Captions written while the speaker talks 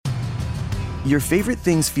Your favorite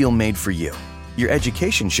things feel made for you. Your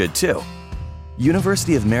education should too.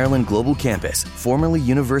 University of Maryland Global Campus, formerly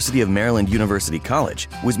University of Maryland University College,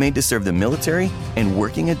 was made to serve the military and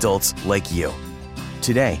working adults like you.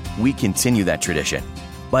 Today, we continue that tradition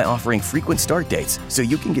by offering frequent start dates so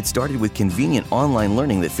you can get started with convenient online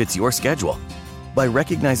learning that fits your schedule, by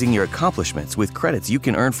recognizing your accomplishments with credits you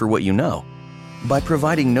can earn for what you know, by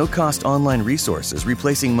providing no-cost online resources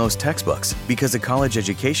replacing most textbooks because a college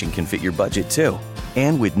education can fit your budget too,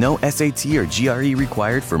 and with no SAT or GRE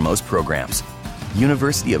required for most programs.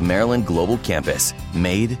 University of Maryland Global Campus,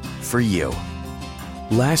 made for you.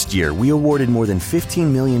 Last year, we awarded more than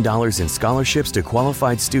 $15 million in scholarships to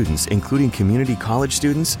qualified students, including community college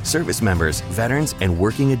students, service members, veterans, and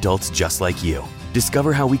working adults just like you.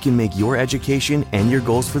 Discover how we can make your education and your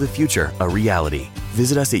goals for the future a reality.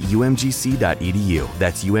 Visit us at umgc.edu.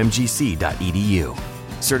 That's umgc.edu.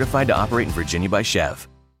 Certified to operate in Virginia by Chev.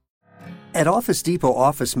 At Office Depot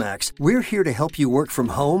Office Max, we're here to help you work from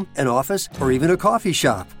home, an office, or even a coffee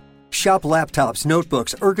shop. Shop laptops,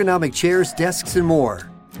 notebooks, ergonomic chairs, desks, and more.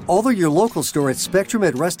 Although your local store at Spectrum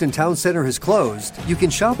at Reston Town Center has closed, you can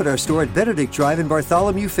shop at our store at Benedict Drive and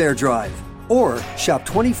Bartholomew Fair Drive. Or shop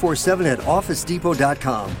 24/7 at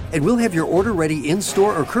OfficeDepot.com, and we'll have your order ready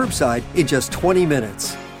in-store or curbside in just 20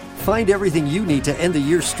 minutes. Find everything you need to end the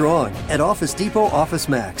year strong at Office Depot Office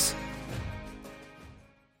Max.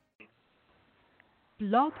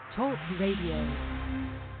 Blog Talk Radio.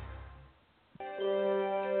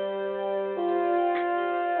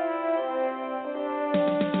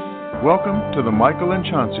 Welcome to the Michael and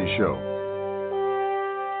Chauncey Show.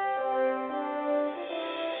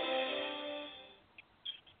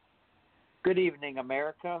 Good evening,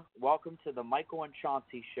 America. Welcome to the Michael and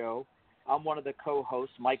Chauncey Show. I'm one of the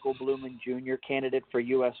co-hosts, Michael Blumen Jr., candidate for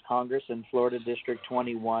U.S. Congress in Florida District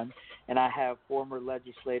 21, and I have former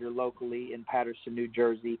legislator locally in Paterson, New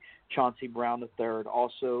Jersey, Chauncey Brown III,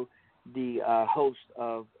 also the host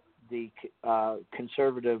of the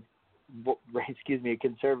conservative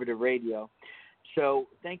radio. So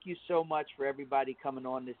thank you so much for everybody coming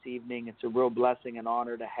on this evening. It's a real blessing and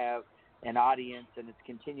honor to have an audience, and it's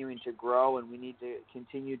continuing to grow, and we need to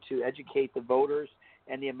continue to educate the voters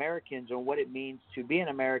and the Americans on what it means to be an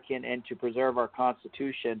American and to preserve our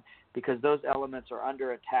Constitution, because those elements are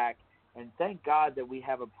under attack. And thank God that we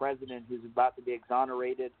have a president who's about to be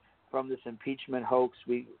exonerated from this impeachment hoax.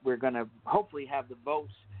 We're going to hopefully have the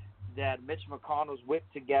votes that Mitch McConnell's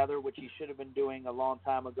whipped together, which he should have been doing a long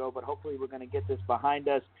time ago, but hopefully we're going to get this behind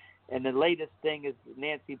us. And the latest thing is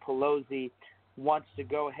Nancy Pelosi wants to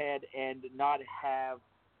go ahead and not have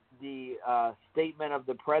the statement of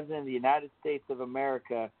the President of the United States of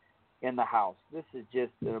America in the House. This is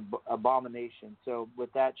just an abomination. So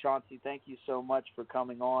with that, Chauncey, thank you so much for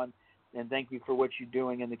coming on, and thank you for what you're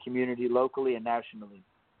doing in the community locally and nationally.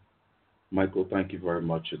 Michael, thank you very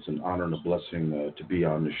much. It's an honor and a blessing to be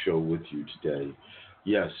on the show with you today.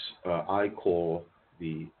 Yes, I call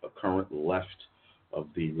the current left of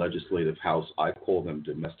the legislative house, I call them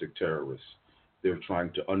domestic terrorists. They're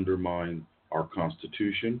trying to undermine our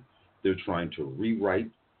Constitution. They're trying to rewrite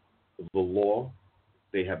the law.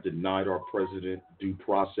 They have denied our president due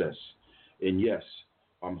process. And yes,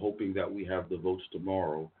 I'm hoping that we have the votes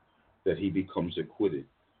tomorrow that he becomes acquitted,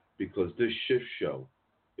 because this shift show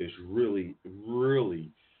is really a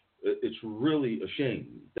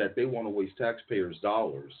shame that they want to waste taxpayers'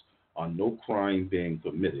 dollars on no crime being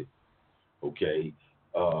committed. Okay?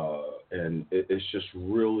 And it's just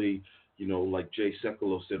really, like Jay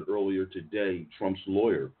Sekulow said earlier today, Trump's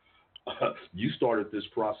lawyer, you started this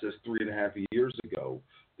process 3.5 years ago.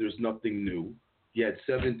 There's nothing new. You had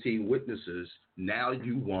 17 witnesses. Now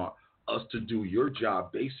you want us to do your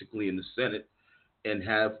job basically in the Senate and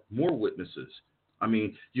have more witnesses. I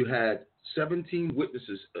mean, you had 17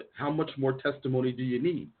 witnesses. How much more testimony do you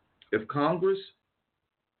need? If Congress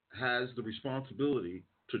has the responsibility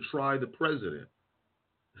to try the president,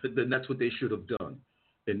 then that's what they should have done.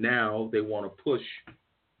 And now they want to push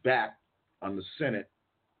back on the Senate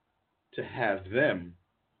to have them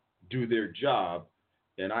do their job.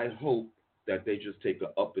 And I hope that they just take an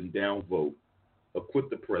up and down vote,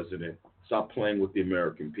 acquit the president, stop playing with the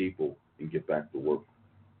American people, and get back to work.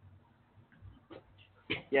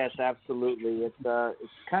 Yes, absolutely. It's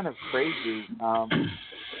kind of crazy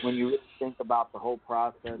when you really think about the whole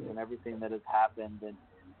process and everything that has happened, and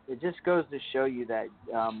it just goes to show you that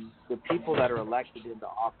the people that are elected into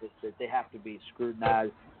office, that they have to be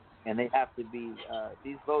scrutinized, and they have to be.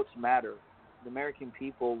 These votes matter. The American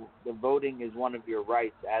people, the voting is one of your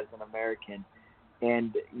rights as an American,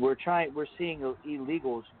 and we're seeing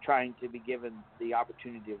illegals trying to be given the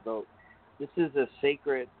opportunity to vote. this is a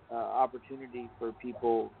sacred opportunity for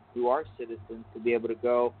people who are citizens to be able to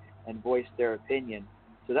go and voice their opinion.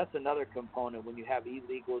 So that's another component when you have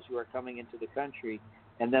illegals who are coming into the country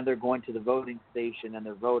and then they're going to the voting station and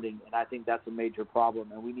they're voting, and I think that's a major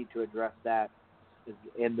problem, and we need to address that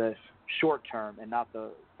in the short term and not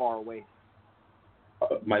the far away.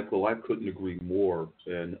 Michael, I couldn't agree more.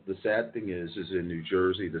 And the sad thing is in New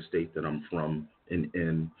Jersey, the state that I'm from,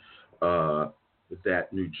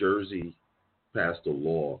 that New Jersey passed a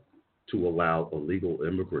law to allow illegal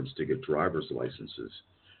immigrants to get driver's licenses.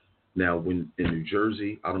 Now, when in New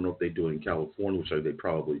Jersey, I don't know if they do it in California, which they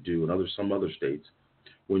probably do, and some other states,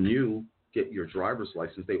 when you get your driver's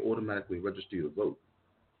license, they automatically register you to vote.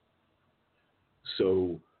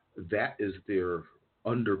 So that is their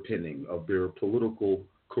underpinning of their political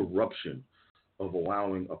corruption of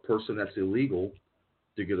allowing a person that's illegal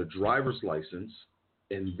to get a driver's license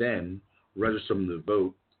and then register them to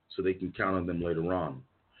vote so they can count on them later on.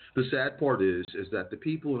 The sad part is that the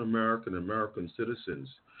people in America and American citizens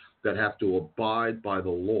that have to abide by the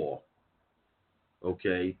law,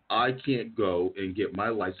 okay, I can't go and get my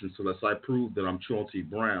license unless I prove that I'm Chauncey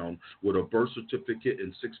Brown with a birth certificate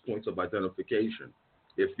and 6 points of identification.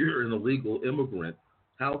 If you're an illegal immigrant,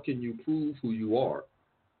 how can you prove who you are?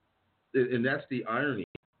 And that's the irony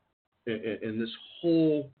in this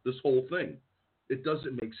whole thing. It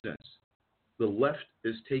doesn't make sense. The left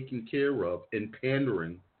is taking care of and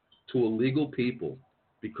pandering to illegal people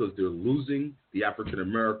because they're losing the African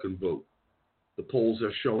American vote. The polls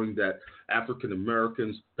are showing that African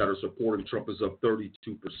Americans that are supporting Trump is up 32%.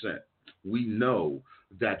 We know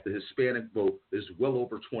that the Hispanic vote is well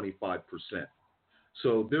over 25%.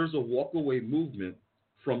 So there's a walkaway movement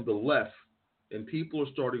from the left, and people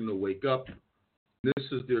are starting to wake up. This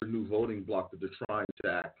is their new voting bloc that they're trying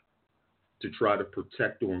to act to try to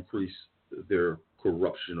protect or increase their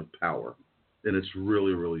corruption of power. And it's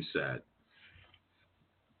really, really sad.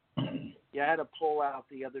 Yeah, I had a poll out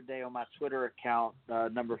the other day on my Twitter account,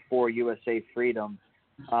 number 4 USA Freedom.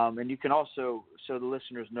 And you can also, so the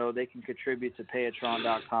listeners know, they can contribute to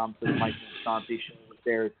Patreon.com to the Michael and Chauncey Show, which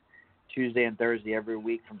airs Tuesday and Thursday every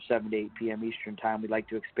week from 7 to 8 p.m. Eastern Time. We'd like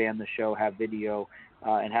to expand the show, have video,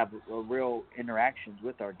 and have real interactions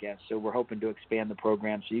with our guests. So we're hoping to expand the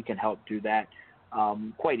program so you can help do that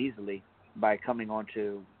quite easily by coming on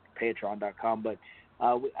to Patreon.com. But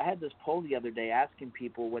I had this poll the other day asking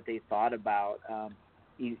people what they thought about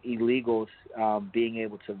illegals being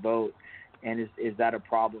able to vote, and is that a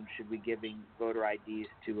problem? Should we giving voter IDs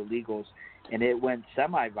to illegals? And it went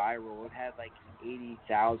semi-viral. It had like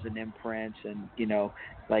 80,000 imprints and,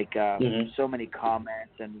 so many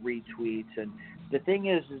comments and retweets. And the thing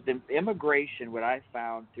is the immigration, what I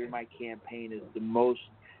found through my campaign, is the most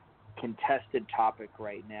contested topic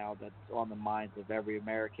right now that's on the minds of every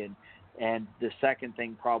American. And the second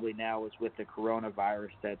thing probably now is with the coronavirus,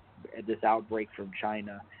 that this outbreak from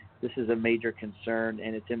China. This is a major concern,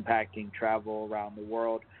 and it's impacting travel around the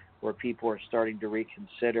world, where people are starting to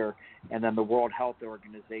reconsider. And then the World Health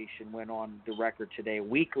Organization went on the record today, a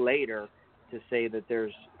week later, to say that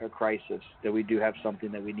there's a crisis, that we do have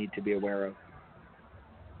something that we need to be aware of.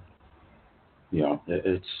 Yeah,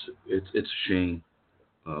 it's a shame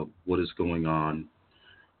what is going on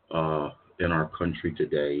in our country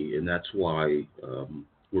today, and that's why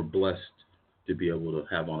we're blessed to be able to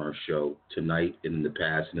have on our show tonight and in the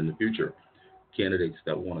past and in the future candidates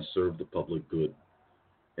that want to serve the public good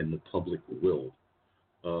and the public will.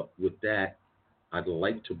 With that, I'd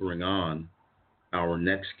like to bring on our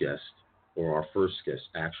next guest, or our first guest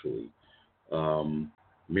actually,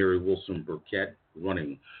 Mary Wilson Burkett,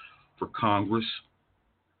 running for Congress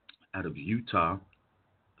out of Utah,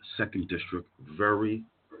 2nd District, very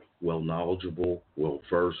well knowledgeable, well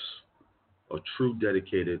versed, a true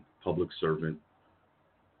dedicated public servant.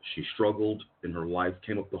 She struggled in her life,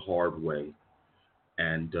 came up the hard way,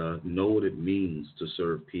 and know what it means to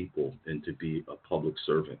serve people and to be a public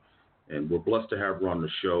servant. And we're blessed to have her on the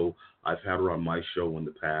show. I've had her on my show in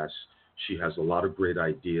the past. She has a lot of great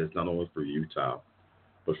ideas, not only for Utah,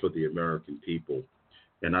 but for the American people.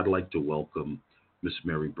 And I'd like to welcome Miss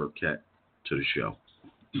Mary Burkett to the show.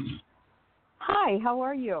 Hi, how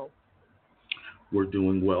are you? We're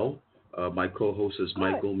doing well. My co-host is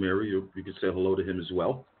Michael. Mary, you can say hello to him as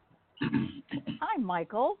well. Hi,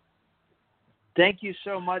 Michael. Thank you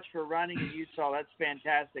so much for running in Utah. That's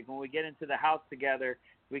fantastic. When we get into the House together,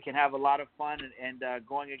 we can have a lot of fun and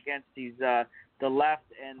going against these the left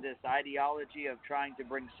and this ideology of trying to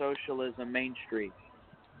bring socialism mainstream.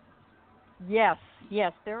 Yes,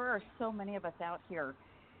 there are so many of us out here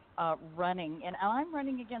running, and I'm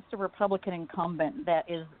running against a Republican incumbent that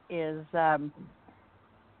is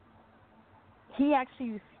he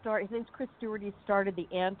actually started, his name's Chris Stewart, he started the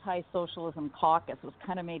Anti-Socialism Caucus, which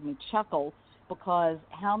kind of made me chuckle because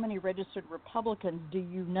how many registered Republicans do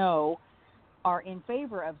you know are in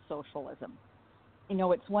favor of socialism? You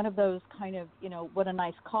know, it's one of those kind of, you know, what a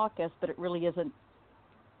nice caucus, but it really isn't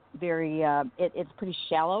very, it's pretty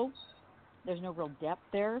shallow. There's no real depth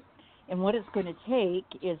there. And what it's going to take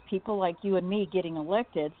is people like you and me getting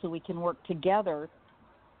elected so we can work together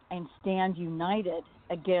and stand united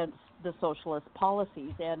against the socialist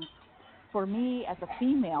policies. And for me as a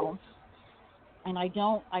female, and I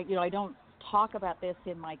don't talk about this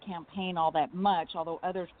in my campaign all that much, although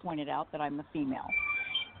others pointed out that I'm a female.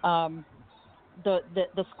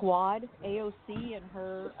 The squad, AOC and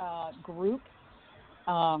her group,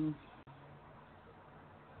 I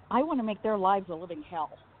want to make their lives a living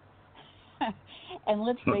hell. And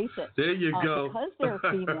let's face it, there you go. Because they're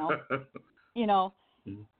female, you know,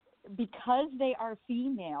 because they are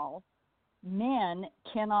female, men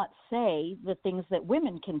cannot say the things that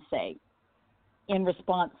women can say in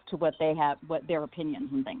response to what they have, what their opinions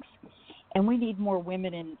and things. And we need more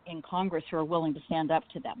women in Congress who are willing to stand up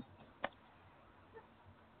to them.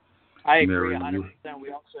 I agree 100%. We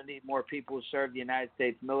also need more people who serve the United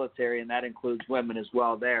States military, and that includes women as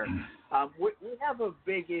well there. We have a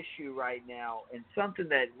big issue right now and something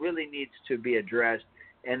that really needs to be addressed,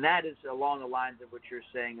 and that is along the lines of what you're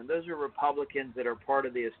saying. And those are Republicans that are part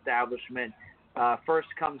of the establishment. First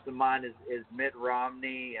comes to mind is Mitt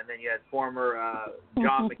Romney, and then you had former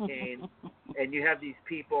John McCain. And you have these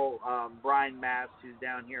people, Brian Mast, who's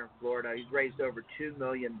down here in Florida. He's raised over $2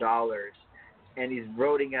 million. And he's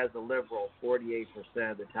voting as a liberal 48%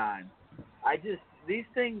 of the time. These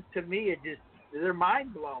things to me, they're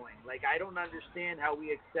mind blowing. Like, I don't understand how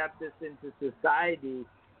we accept this into society,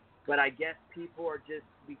 but I guess people are just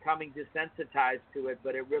becoming desensitized to it.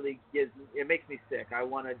 But it really makes me sick.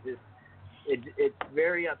 It's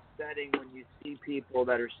very upsetting when you see people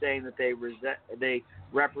that are saying that they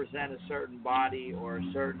represent a certain body or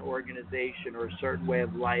a certain organization or a certain way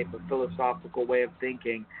of life, a philosophical way of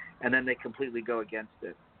thinking, and then they completely go against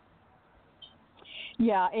it.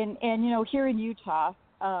 Yeah, and you know, here in Utah,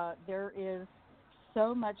 there is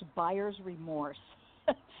so much buyer's remorse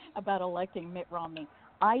about electing Mitt Romney.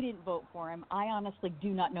 I didn't vote for him. I honestly do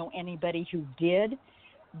not know anybody who did,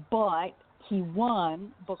 but he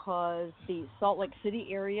won because the Salt Lake City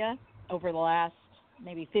area over the last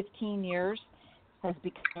maybe 15 years has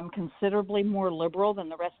become considerably more liberal than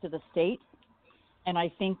the rest of the state. And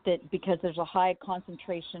I think that because there's a high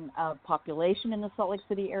concentration of population in the Salt Lake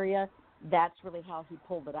City area, that's really how he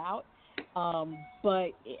pulled it out. But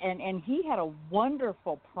he had a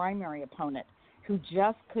wonderful primary opponent who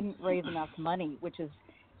just couldn't raise enough money, which is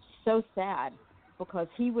so sad because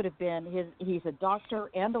he would have been he's a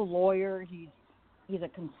doctor and a lawyer. He's a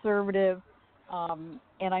conservative. And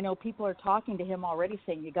I know people are talking to him already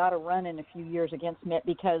saying you got to run in a few years against Mitt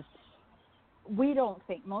because we don't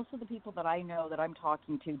think, most of the people that I know that I'm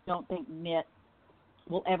talking to don't think Mitt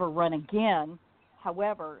will ever run again.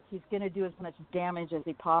 However, he's going to do as much damage as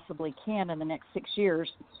he possibly can in the next 6 years.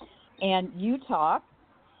 And Utah,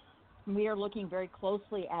 we are looking very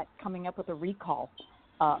closely at coming up with a recall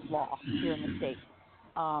law here in the state.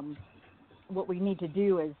 What we need to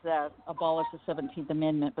do is abolish the 17th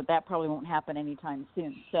Amendment, but that probably won't happen anytime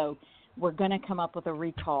soon. So we're going to come up with a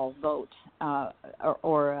recall vote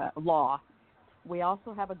or a law. We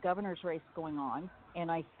also have a governor's race going on, and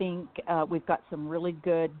I think we've got some really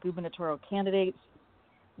good gubernatorial candidates.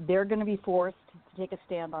 They're going to be forced to take a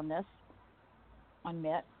stand on this, on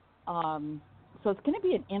Mitt. So it's going to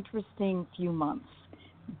be an interesting few months.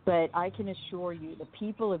 But I can assure you the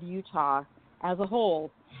people of Utah as a whole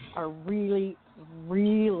are really,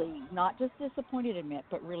 really not just disappointed in Mitt,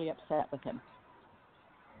 but really upset with him.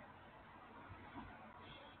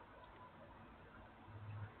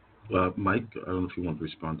 Mike, I don't know if you want to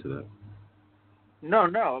respond to that. No,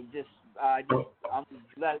 I'm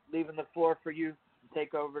leaving the floor for you to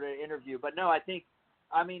take over the interview. But no,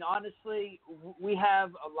 honestly, we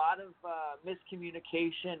have a lot of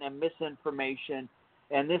miscommunication and misinformation,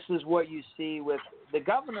 and this is what you see with the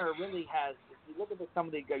governor. Really has. If you look at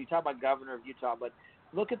you talk about governor of Utah, but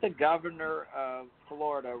look at the governor of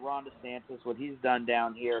Florida, Ron DeSantis, what he's done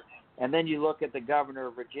down here. And then you look at the governor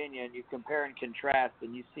of Virginia, and you compare and contrast,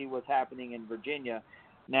 and you see what's happening in Virginia.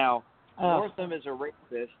 Now, Northam is a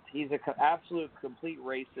racist. He's an absolute, complete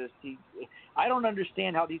racist. I don't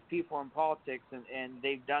understand how these people are in politics, and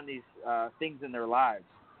they've done these things in their lives.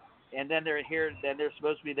 And then they're here, then they're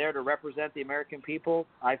supposed to be there to represent the American people.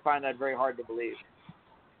 I find that very hard to believe.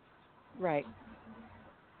 Right.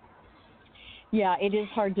 Yeah, it is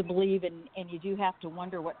hard to believe, and you do have to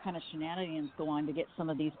wonder what kind of shenanigans go on to get some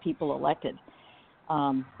of these people elected.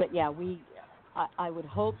 But yeah, I would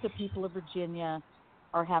hope the people of Virginia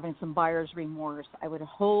are having some buyer's remorse. I would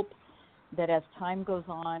hope that as time goes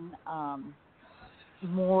on,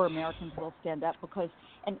 more Americans will stand up because,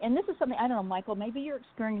 and this is something, I don't know, Michael, maybe you're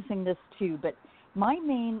experiencing this too, but my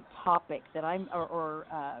main topic that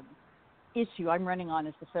issue I'm running on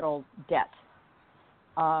is the federal debt.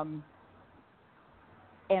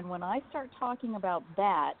 And when I start talking about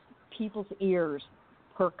that, people's ears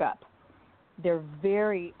perk up. They're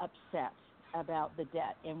very upset about the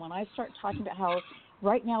debt. And when I start talking about how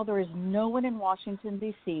right now there is no one in Washington,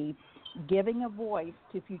 D.C. giving a voice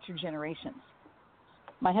to future generations.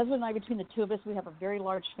 My husband and I, between the two of us, we have a very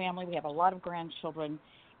large family. We have a lot of grandchildren.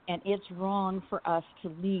 And it's wrong for us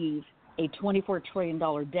to leave a $24 trillion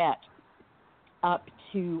debt up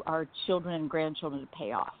to our children and grandchildren to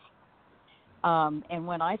pay off. And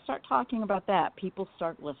when I start talking about that, people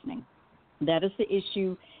start listening. That is the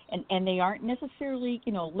issue. And they aren't necessarily,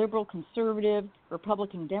 liberal, conservative,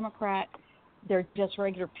 Republican, Democrat. They're just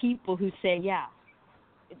regular people who say, yeah.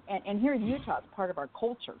 And here in Utah, it's part of our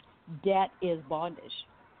culture. Debt is bondage.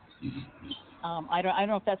 I don't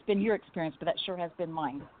know if that's been your experience, but that sure has been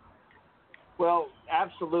mine. Well,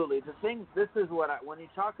 absolutely. This is when you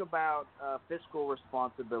talk about fiscal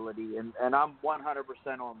responsibility, and I'm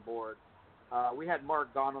 100% on board. We had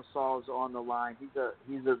Mark Donosals on the line.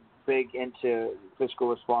 He's a big into fiscal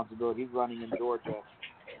responsibility. He's running in Georgia.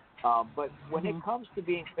 But when it comes to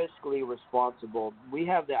being fiscally responsible, we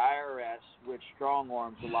have the IRS, which strong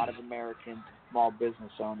arms a lot of American small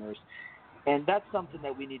business owners. And that's something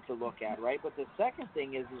that we need to look at, right? But the second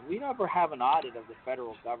thing is we never have an audit of the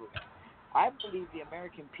federal government. I believe the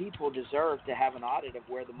American people deserve to have an audit of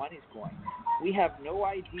where the money's going. We have no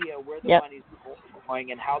idea where the money's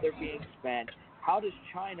going and how they're being spent. How does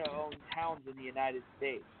China own towns in the United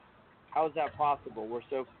States? How is that possible? We're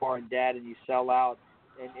so far in debt and you sell out.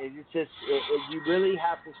 And it's just, you really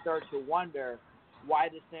have to start to wonder why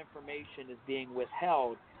this information is being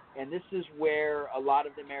withheld. And this is where a lot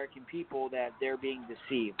of the American people, that they're being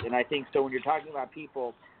deceived. And I think so when you're talking about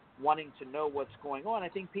people wanting to know what's going on, I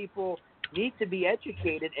think people need to be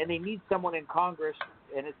educated, and they need someone in Congress,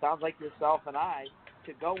 and it sounds like yourself and I,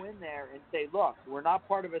 to go in there and say, look, we're not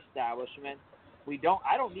part of establishment.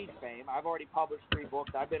 I don't need fame. I've already published 3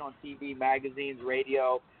 books. I've been on TV, magazines,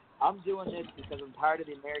 radio. I'm doing this because I'm tired of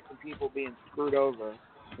the American people being screwed over,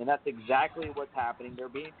 and that's exactly what's happening. They're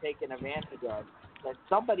being taken advantage of. That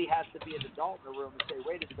somebody has to be an adult in the room and say,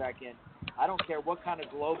 wait a second, I don't care what kind of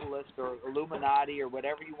globalist or Illuminati or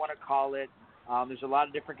whatever you want to call it. There's a lot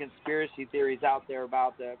of different conspiracy theories out there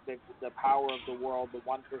about the power of the world, the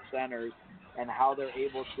 1%ers, and how they're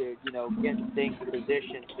able to, get things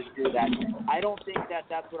positioned to do that. I don't think that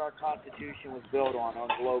that's what our Constitution was built on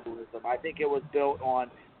globalism. I think it was built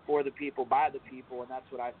on for the people, by the people, and that's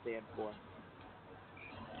what I stand for.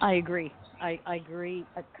 I agree. I agree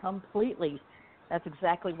completely. That's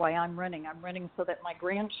exactly why I'm running. I'm running so that my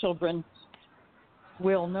grandchildren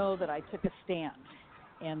will know that I took a stand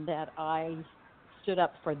and that I stood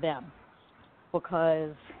up for them,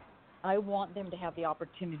 because I want them to have the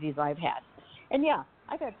opportunities I've had. And yeah,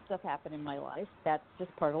 I've had stuff happen in my life. That's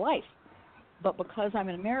just part of life. But because I'm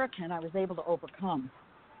an American, I was able to overcome.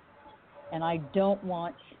 And I don't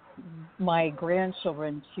want my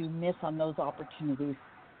grandchildren to miss on those opportunities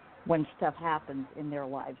when stuff happens in their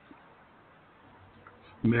lives.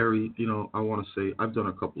 Mary, I want to say I've done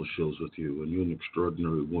a couple of shows with you, and you're an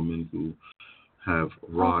extraordinary woman who have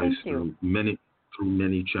rise through many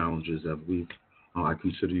challenges that I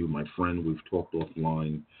consider you my friend. We've talked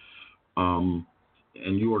offline.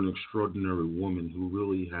 And you are an extraordinary woman who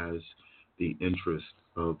really has the interest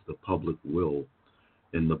of the public will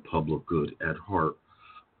and the public good at heart.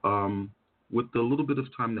 With the little bit of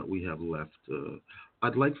time that we have left,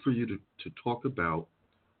 I'd like for you to talk about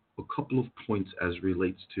a couple of points as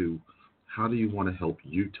relates to how do you want to help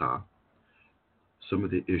Utah, some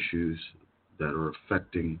of the issues that are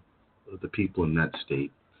affecting the people in that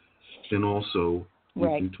state. And also, you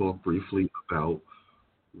can talk briefly about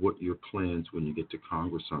what your plans when you get to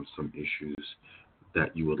Congress on some issues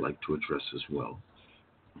that you would like to address as well.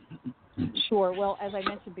 Sure. Well, as I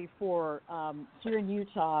mentioned before, here in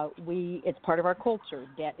Utah, it's part of our culture.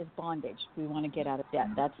 Debt is bondage. We want to get out of debt.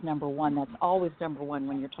 That's number one. That's always number one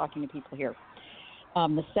when you're talking to people here.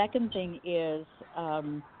 The second thing is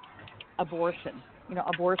abortion.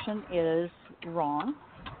 Abortion is wrong.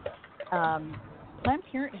 Planned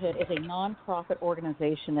Parenthood is a nonprofit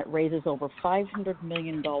organization that raises over $500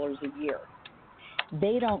 million a year.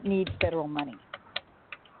 They don't need federal money.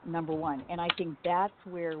 number one. And I think that's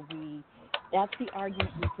that's the argument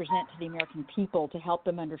we present to the American people to help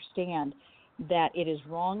them understand that it is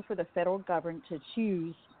wrong for the federal government to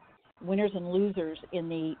choose winners and losers in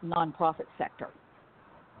the nonprofit sector.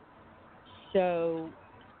 So,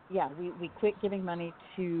 yeah, we quit giving money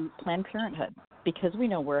to Planned Parenthood because we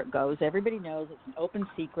know where it goes. Everybody knows it's an open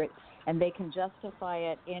secret, and they can justify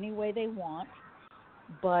it any way they want,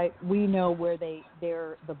 but we know where the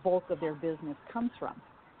bulk of their business comes from,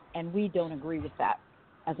 and we don't agree with that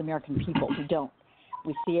as American people. We don't.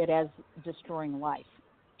 We see it as destroying life,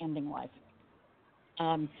 ending life.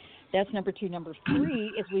 That's number two. Number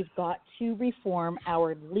three is we've got to reform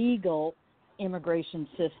our legal immigration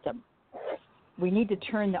system. We need to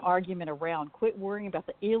turn the argument around. Quit worrying about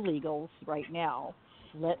the illegals right now.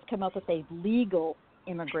 Let's come up with a legal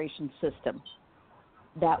immigration system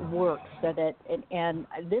that works. So that and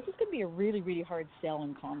this is going to be a really, really hard sell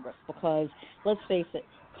in Congress because, let's face it,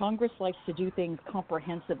 Congress likes to do things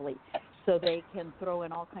comprehensively so they can throw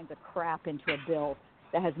in all kinds of crap into a bill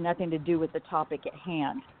that has nothing to do with the topic at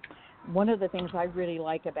hand. One of the things I really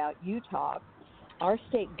like about Utah, our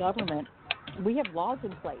state government, we have laws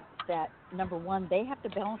in place that, number one, they have to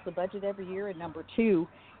balance the budget every year, and number two,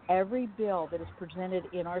 every bill that is presented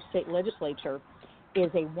in our state legislature is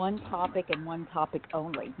a one topic and one topic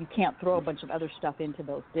only. You can't throw a bunch of other stuff into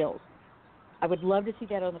those bills. I would love to see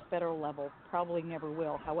that on the federal level. Probably never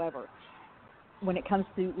will. However, when it comes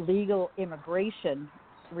to legal immigration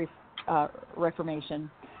reformation,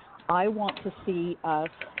 I want to see us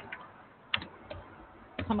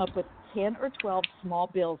come up with 10 or 12 small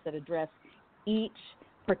bills that address each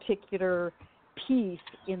particular piece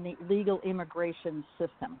in the legal immigration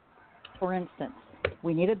system. For instance,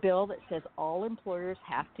 we need a bill that says all employers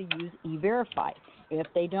have to use E-Verify. If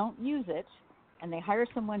they don't use it and they hire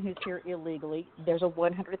someone who's here illegally, there's a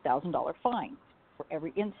 $100,000 fine for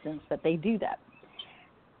every instance that they do that.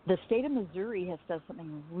 The state of Missouri has done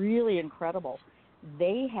something really incredible.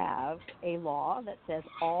 They have a law that says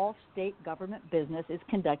all state government business is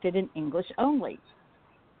conducted in English only.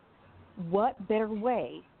 What better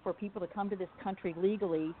way for people to come to this country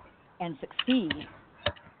legally and succeed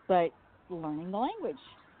but learning the language?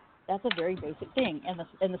 That's a very basic thing. And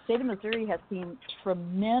the state of Missouri has seen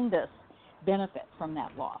tremendous benefit from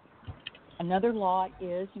that law. Another law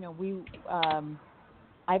is, I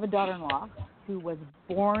have a daughter-in-law who was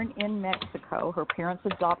born in Mexico. Her parents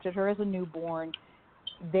adopted her as a newborn.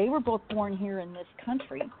 They were both born here in this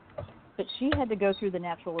country, but she had to go through the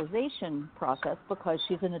naturalization process because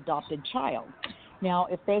she's an adopted child. Now,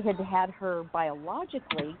 if they had had her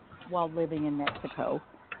biologically while living in Mexico,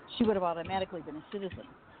 she would have automatically been a citizen.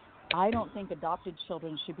 I don't think adopted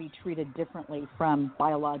children should be treated differently from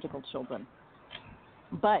biological children.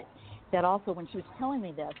 But that also, when she was telling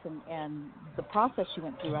me this and the process she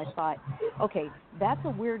went through, I thought, okay, that's a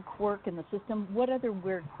weird quirk in the system. What other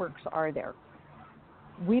weird quirks are there?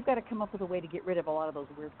 We've got to come up with a way to get rid of a lot of those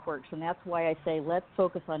weird quirks, and that's why I say let's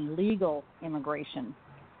focus on legal immigration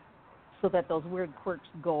so that those weird quirks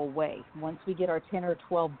go away. Once we get our 10 or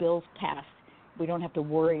 12 bills passed, we don't have to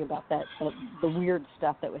worry about that the weird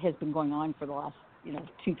stuff that has been going on for the last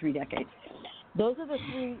 2-3 decades. Those are the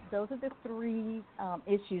three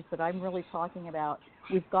issues that I'm really talking about.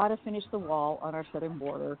 We've got to finish the wall on our southern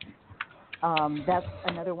border. That's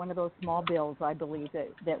another one of those small bills I believe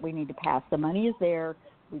that we need to pass. The money is there.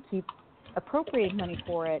 We keep appropriating money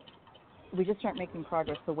for it. We just aren't making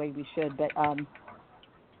progress the way we should. But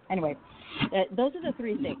anyway, those are the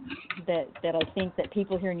three things that I think that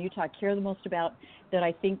people here in Utah care the most about, that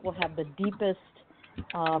I think will have the deepest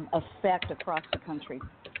effect across the country.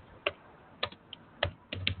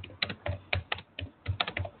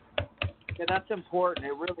 Yeah, that's important.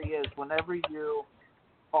 It really is. Whenever you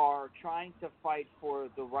are trying to fight for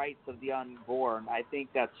the rights of the unborn, I think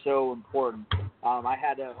that's so important. I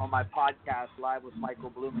had on my podcast live with Michael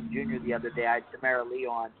Blumen Jr. the other day, I had Tamara Lee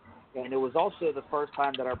on, and it was also the first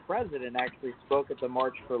time that our president actually spoke at the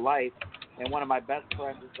March for Life, and one of my best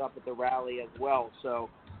friends is up at the rally as well. So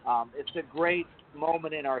it's a great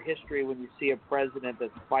moment in our history when you see a president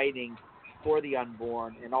that's fighting for the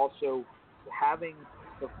unborn and also having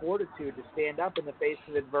the fortitude to stand up in the face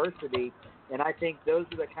of adversity. And I think those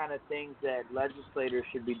are the kind of things that legislators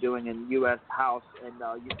should be doing in the U.S. House and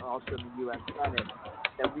also in the U.S. Senate,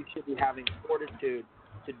 that we should be having fortitude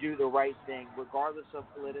to do the right thing, regardless of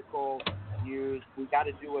political views. We got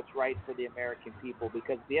to do what's right for the American people,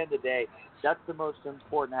 because at the end of the day, that's the most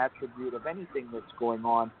important attribute of anything that's going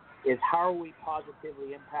on, is how are we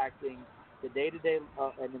positively impacting the day-to-day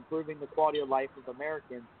and improving the quality of life of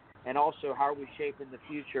Americans. and also how are we shaping the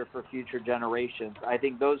future for future generations. I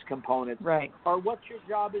think those components Right. are what your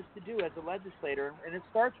job is to do as a legislator, and it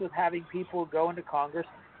starts with having people go into Congress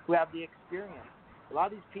who have the experience. A lot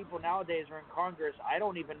of these people nowadays are in Congress. I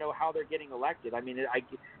don't even know how they're getting elected. I mean,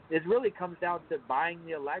 it really comes down to buying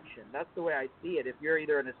the election. That's the way I see it. If you're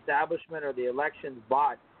either an establishment or the election's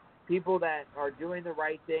bought, people that are doing the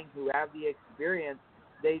right thing, who have the experience,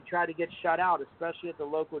 they try to get shut out, especially at the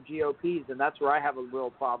local GOPs, and that's where I have a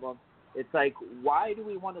real problem. It's like, why do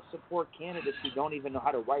we want to support candidates who don't even know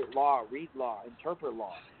how to write law, read law, interpret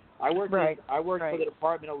law? I worked for the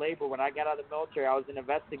Department of Labor. When I got out of the military, I was an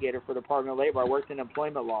investigator for the Department of Labor. I worked in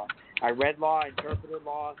employment law. I read law, I interpreted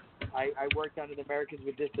law. I worked under the Americans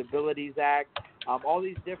with Disabilities Act. All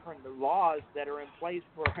these different laws that are in place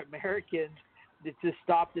for Americans to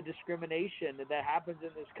stop the discrimination that happens in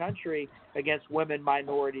this country against women,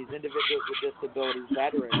 minorities, individuals with disabilities,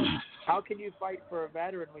 veterans. How can you fight for a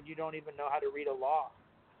veteran when you don't even know how to read a law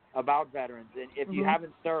about veterans? And if you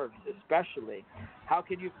haven't served, especially, how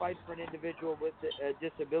can you fight for an individual with a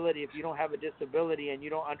disability if you don't have a disability and you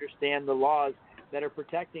don't understand the laws that are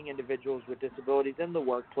protecting individuals with disabilities in the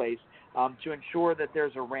workplace, to ensure that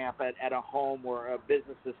there's a ramp at a home or a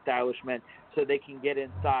business establishment so they can get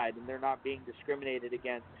inside and they're not being discriminated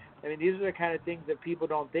against? I mean, these are the kind of things that people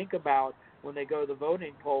don't think about when they go to the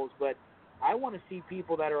voting polls, but I want to see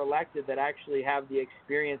people that are elected that actually have the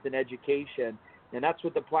experience and education, and that's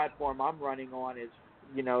what the platform I'm running on is.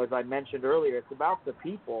 You know, as I mentioned earlier, it's about the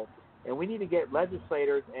people, and we need to get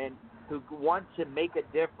legislators and who want to make a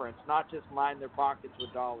difference, not just line their pockets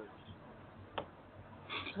with dollars.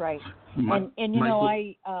 Right. And you know,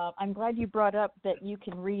 I'm glad you brought up that you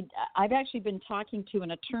can read. I've actually been talking to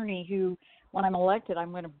an attorney who, when I'm elected,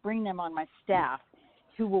 I'm going to bring them on my staff,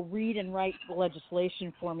 who will read and write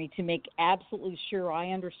legislation for me to make absolutely sure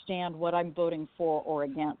I understand what I'm voting for or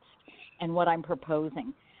against and what I'm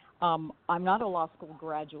proposing. I'm not a law school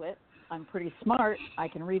graduate. I'm pretty smart. I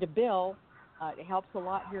can read a bill. It helps a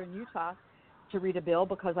lot here in Utah to read a bill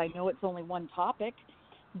because I know it's only one topic,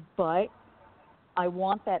 but I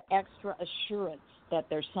want that extra assurance that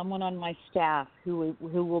there's someone on my staff who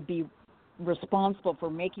will be responsible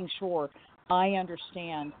for making sure I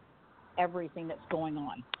understand everything that's going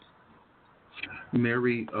on.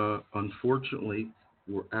 Mary, unfortunately,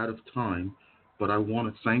 we're out of time, but I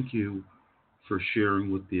want to thank you for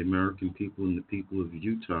sharing with the American people and the people of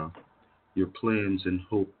Utah your plans and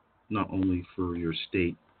hope, not only for your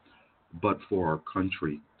state, but for our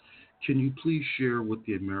country. Can you please share with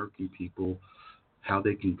the American people how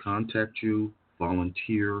they can contact you,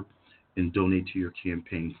 volunteer, and donate to your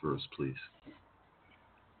campaign for us, please?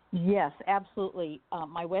 Yes, absolutely.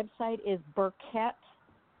 My website is Burkett,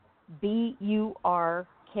 BURKETT,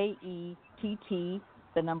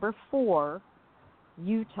 4,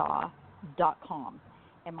 Utah.com.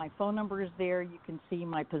 And my phone number is there. You can see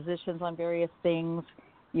my positions on various things.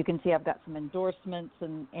 You can see I've got some endorsements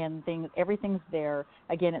and things. Everything's there.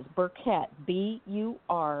 Again, it's Burkett, BURKETT,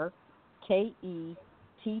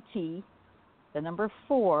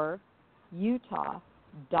 4,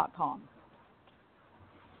 Utah.com.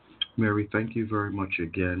 Mary, thank you very much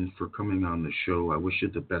again for coming on the show. I wish you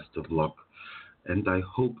the best of luck, and I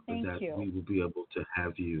hope we will be able to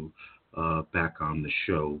have you back on the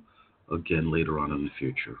show again later on in the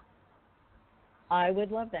future. I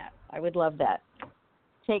would love that.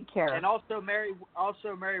 Take care. And also, Mary,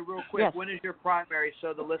 real quick, yes. When is your primary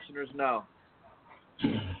so the listeners know?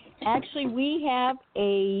 Actually, we have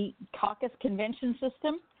a caucus convention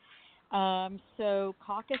system. So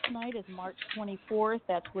caucus night is March 24th.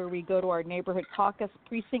 That's where we go to our neighborhood caucus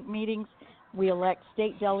precinct meetings. We elect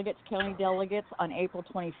state delegates, county delegates. On April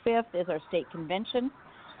 25th is our state convention.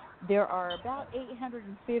 There are about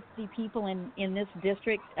 850 people in this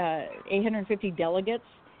district, 850 delegates.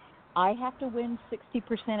 I have to win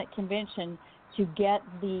 60% at convention to get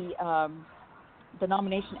the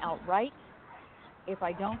nomination outright. If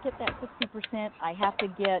I don't get that 60%, I have to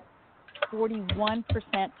get 41%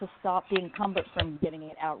 to stop the incumbent from getting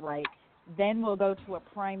it outright. Then we'll go to a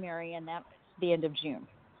primary, and that's the end of June.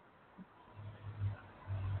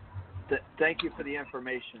 Thank you for the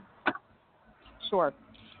information. Sure.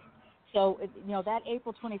 So, that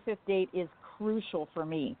April 25th date is crucial for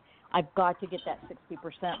me. I've got to get that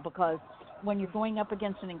 60% because when you're going up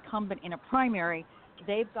against an incumbent in a primary,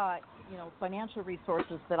 they've got, financial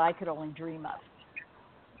resources that I could only dream of.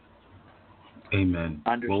 Amen.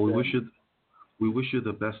 Understood. Well, we wish you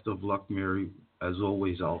the best of luck, Mary. As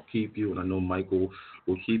always, I'll keep you, and I know Michael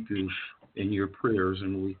will keep you in your prayers,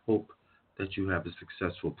 and we hope that you have a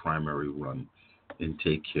successful primary run. And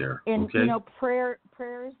take care. And okay?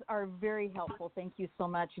 Prayers are very helpful. Thank you so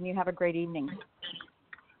much, and you have a great evening.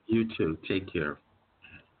 You too. Take care.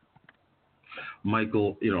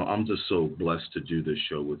 Michael, I'm just so blessed to do this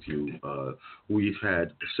show with you. We've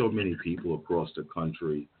had so many people across the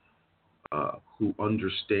country who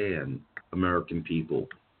understand American people.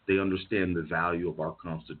 They understand the value of our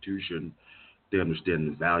Constitution. They understand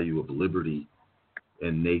the value of liberty,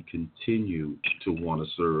 and they continue to want to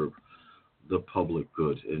serve the public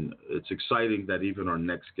good. And it's exciting that even our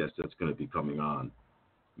next guest that's going to be coming on,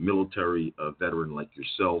 military veteran like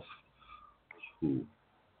yourself, who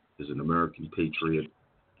is an American patriot,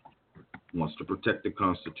 wants to protect the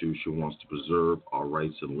Constitution, wants to preserve our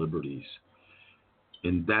rights and liberties.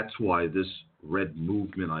 And that's why this red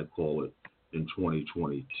movement, I call it, in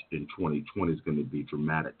 2020 is going to be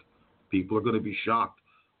dramatic. People are going to be shocked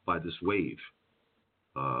by this wave,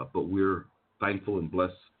 but we're thankful and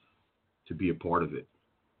blessed to be a part of it.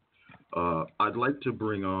 I'd like to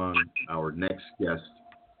bring on our next guest,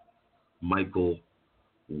 Michael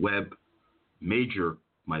Webb, Major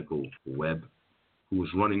Michael Webb, who is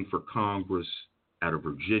running for Congress out of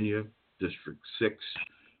Virginia, District 6.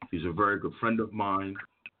 He's a very good friend of mine.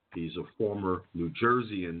 He's a former New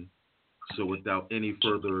Jerseyan. So without any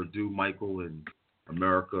further ado, Michael and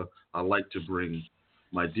America, I'd like to bring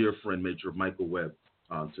my dear friend, Major Michael Webb,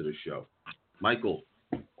 onto the show. Michael.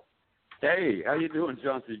 Hey, how you doing,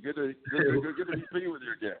 Chauncey? Good to be speaking with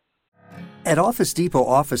you again. At Office Depot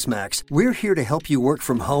Office Max, we're here to help you work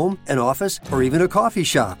from home, an office, or even a coffee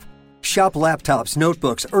shop. Shop laptops,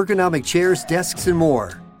 notebooks, ergonomic chairs, desks, and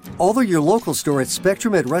more. Although your local store at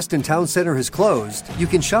Spectrum at Reston Town Center has closed, you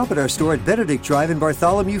can shop at our store at Benedict Drive and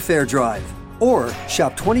Bartholomew Fair Drive. Or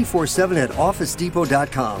shop 24/7 at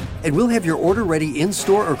OfficeDepot.com, and we'll have your order ready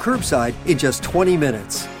in-store or curbside in just 20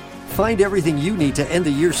 minutes. Find everything you need to end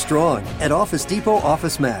the year strong at Office Depot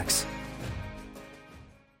Office Max.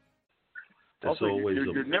 Also,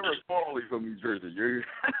 you're never far away from New Jersey.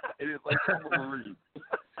 It is like Marine.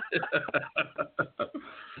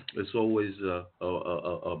 It's always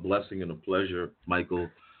a blessing and a pleasure, Michael,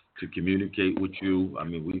 to communicate with you. I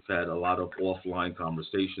mean, we've had a lot of offline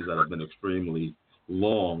conversations that have been extremely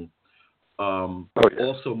long.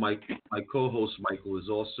 Also, my co-host, Michael, is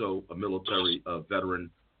also a military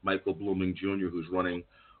veteran, Michael Blooming Jr., who's running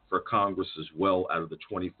for Congress as well out of the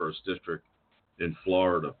 21st District in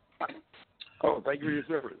Florida. Oh, thank you for your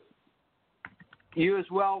service. You as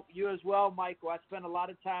well, Michael. I spent a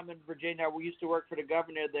lot of time in Virginia. We used to work for the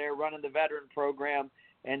governor there, running the veteran program.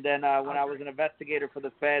 And then when I was an investigator for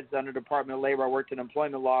the feds under Department of Labor, I worked in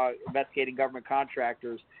employment law, investigating government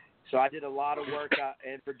contractors. So I did a lot of work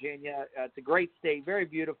in Virginia. It's a great state, very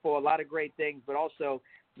beautiful, a lot of great things, but also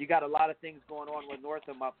you got a lot of things going on with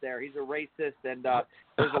Northam up there. He's a racist, and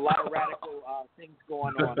there's a lot of radical things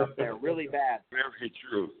going on up there, really bad. Very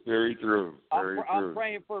true. Very true. I'm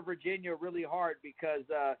praying for Virginia really hard because,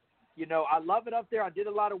 I love it up there. I did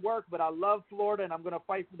a lot of work, but I love Florida, and I'm going to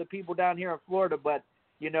fight for the people down here in Florida. But,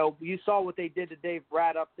 you saw what they did to Dave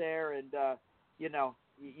Bratt up there, and, you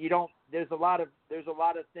don't. There's a lot of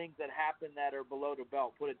things that happen that are below the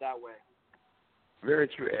belt. Put it that way. Very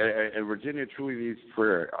true, and Virginia truly needs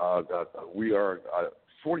prayer. We are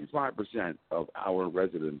 45% of our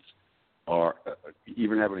residents are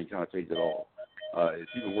even have any kind of faith at all.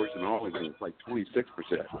 It's even worse in Arlington. It's like 26%.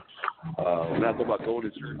 We're not talking about going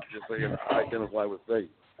to church, just saying I identify with faith.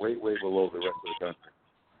 Way below the rest of the country.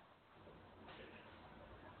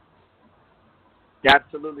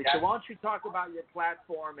 Absolutely. So why don't you talk about your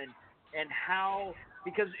platform and how,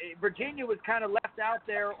 because Virginia was kind of left out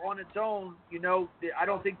there on its own. I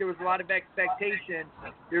don't think there was a lot of expectation.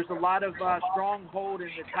 There's a lot of stronghold in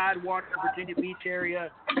the Tidewater, Virginia Beach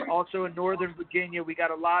area. Also in Northern Virginia, we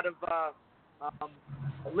got a lot of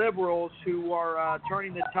liberals who are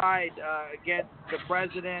turning the tide against the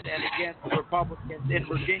president and against the Republicans in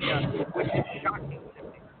Virginia, which is shocking to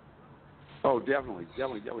me. Oh, definitely.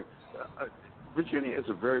 Virginia is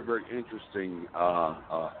a very, very interesting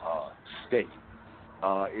state.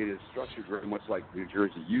 It is structured very much like New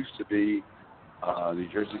Jersey used to be. New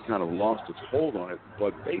Jersey kind of lost its hold on it,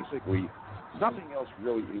 but basically nothing else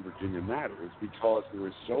really in Virginia matters because there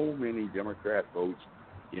are so many Democrat votes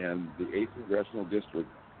in the 8th Congressional District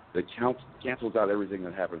that cancels out everything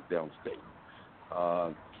that happens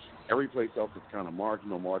downstate. Every place else is kind of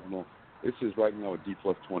marginal. This is right now a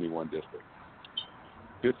D+21 district.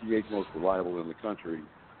 58th most reliable in the country.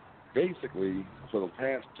 Basically, for the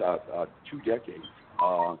past 2 decades,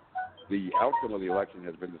 the outcome of the election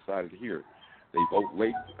has been decided here. They vote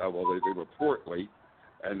late, they report late,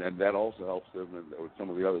 and that also helps them with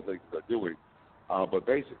some of the other things they're doing. But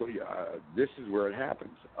basically, this is where it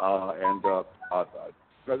happens.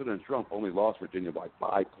 President Trump only lost Virginia by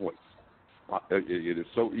 5 points. It is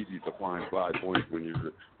so easy to find 5 points when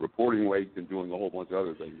you're reporting late and doing a whole bunch of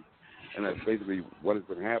other things. And that's basically what has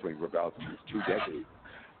been happening for about 2 decades.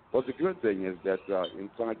 But the good thing is that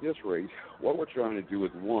inside this race, what we're trying to do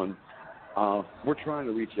is, one, we're trying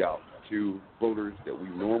to reach out to voters that we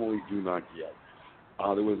normally do not get.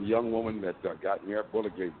 There was a young woman that got married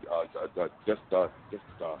just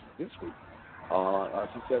this week.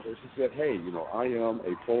 She said, hey, I am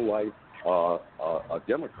a pro-life a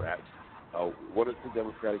Democrat. What does the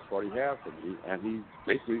Democratic Party have for me? And he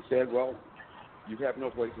basically said, well, you have no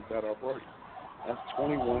place inside our party. That's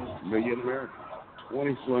 21 million Americans.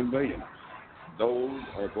 21 million. Those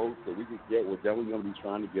are votes that we can get. We're definitely going to be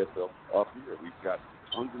trying to get up here. We've got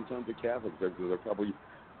tons and tons of Catholics. They're probably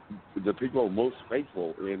the people most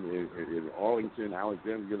faithful in Arlington,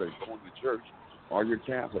 Alexandria, that are going to church are your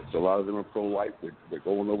Catholics. A lot of them are pro-life. They're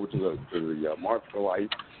going over to the March for Life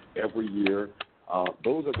every year.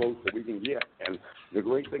 Those are votes that we can get. And the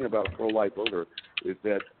great thing about a pro-life voter is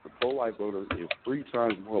that the pro-life voter is 3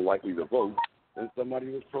 times more likely to vote than somebody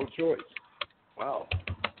who's pro-choice. Wow.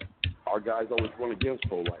 Our guys always run against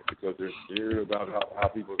pro-life because they're scared about how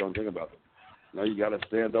people are going to think about it. Now you got to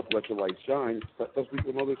stand up, let your light shine. Let those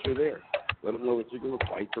people know that you're there. Let them know that you're going to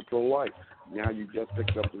fight for pro-life. Now you just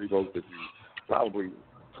picked up 3 votes that you probably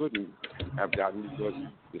couldn't have gotten because you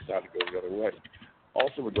decided to go the other way.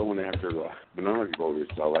 Also, we're going after minority voters,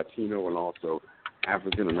 Latino and also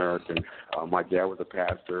African American. My dad was a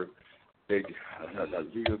pastor. He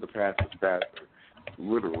was a pastor's pastor,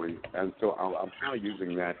 literally. And so I'm kind of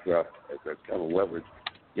using that as kind of leverage,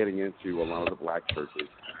 getting into a lot of the black churches.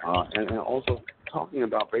 And also talking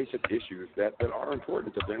about basic issues that are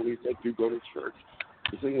important to families that do go to church.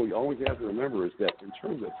 The thing we always have to remember is that in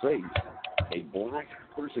terms of faith, a black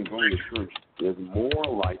person going to church is more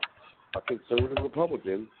like a conservative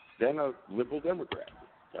Republican than a liberal Democrat.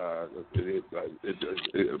 But they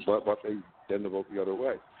tend to vote the other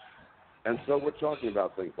way. And so we're talking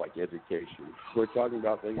about things like education. We're talking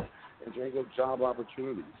about things in terms of job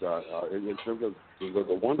opportunities, in terms of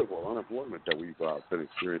the wonderful unemployment that we've been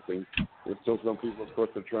experiencing. There's still some people, of course,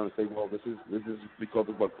 are trying to say, well, this is because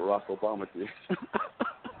of what Barack Obama did.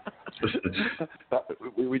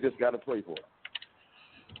 we just got to pray for it.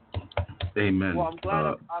 Amen. Well,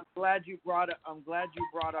 I'm glad you brought up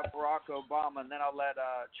Barack Obama, and then I'll let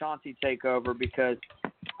Chauncey take over because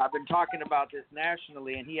I've been talking about this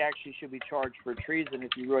nationally, and he actually should be charged for treason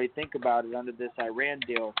if you really think about it under this Iran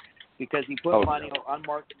deal, because he put money on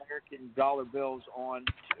unmarked American dollar bills on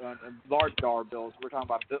large dollar bills. We're talking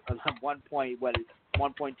about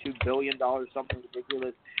 $1.2 billion, something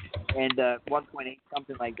ridiculous, and 1.8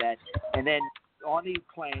 something like that, and then on these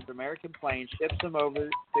planes, American planes, ships them over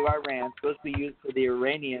to Iran, supposed to be used for the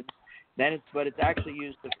Iranians. But it's actually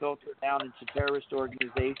used to filter down into terrorist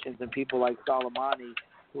organizations and people like Soleimani,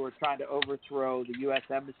 who are trying to overthrow the U.S.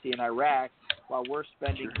 embassy in Iraq, while we're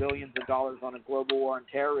spending billions of dollars on a global war on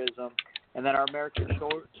terrorism. And then our American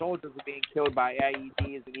soldiers are being killed by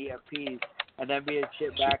IEDs and EFPs, and then being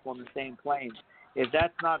shipped back on the same planes. If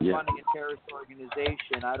that's not funding a terrorist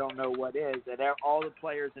organization, I don't know what is. And all the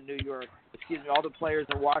players in all the players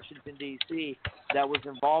in Washington, D.C. that was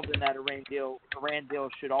involved in that Iran deal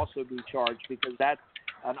should also be charged, because that's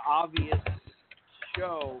an obvious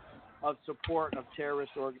show of support of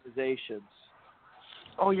terrorist organizations.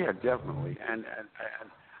 Oh yeah, definitely. And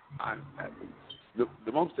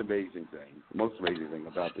the most amazing thing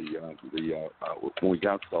about when we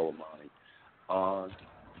got Soleimani,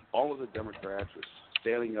 all of the Democrats were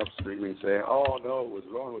standing up, screaming, saying, "Oh no, it was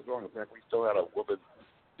wrong, it was wrong." In fact, we still had a woman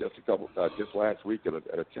just last week at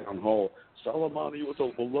a town hall. Soleimani was a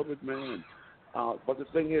beloved man. But the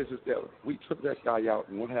thing is that we took that guy out,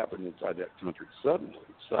 and what happened inside that country?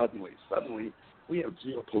 Suddenly, we have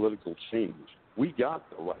geopolitical change. We got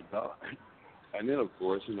the right guy. And then, of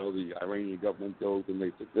course, the Iranian government goes and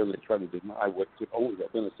they try to deny what could only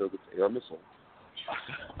have been a Soviet air missile.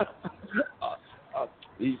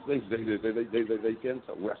 These things, they tend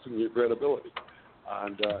to lessen your credibility.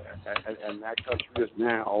 And that country is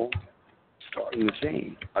now starting to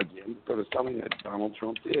change again because of something that Donald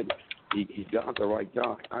Trump did. He got the right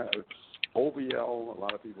guy. OVL, a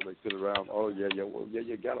lot of people, they sit around,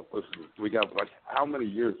 you got to listen. But how many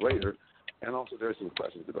years later? And also there's some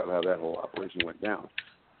questions about how that whole operation went down.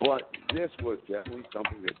 But this was definitely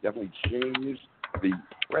something that definitely changed the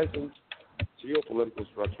present geopolitical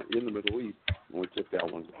structure in the Middle East when we took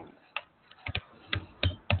that one down.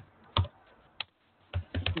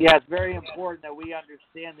 Yeah, it's very important that we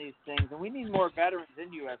understand these things, and we need more veterans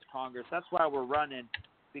in U.S. Congress. That's why we're running,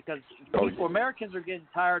 because Americans are getting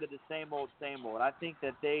tired of the same old, same old. I think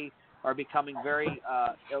that they are becoming very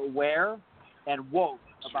aware and woke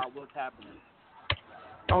about what's happening.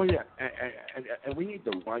 Oh, yeah, and we need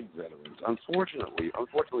the right veterans. Unfortunately,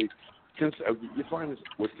 you find this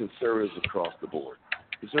with conservatives across the board.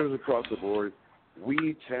 Conservatives across the board,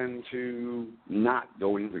 we tend to not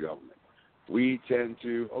go into government. We tend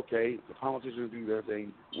to, okay, the politicians do their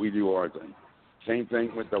thing, we do our thing. Same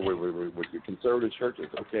thing with the conservative churches.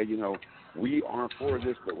 Okay, we are for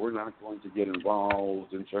this, but we're not going to get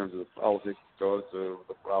involved in terms of the politics because of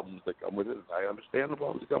the problems that come with it. I understand the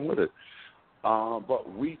problems that come with it.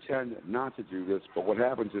 But we tend not to do this. But what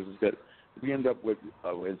happens is that we end up with,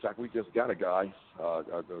 in fact, we just got a guy,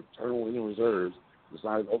 the Eternal in Reserves,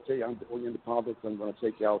 decided, okay, I'm going into politics. I'm going to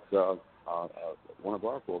take out one of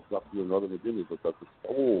our folks up here in Northern Virginia, but the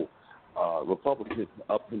whole Republican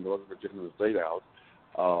up in Northern Virginia, the State House.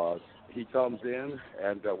 He comes in,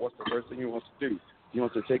 and what's the first thing he wants to do? He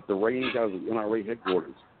wants to take the reins out of the NRA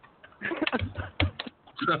headquarters.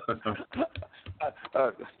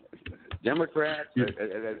 Democrats,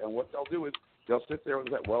 and what they'll do is they'll sit there and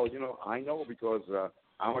say, well, I know because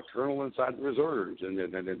I'm a colonel inside the reserves, and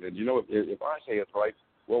if I say it's right,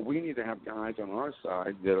 well, we need to have guys on our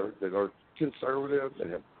side that are conservative, that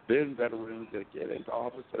have been veterans, that get into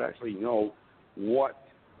office, that actually know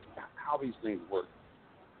how these things work.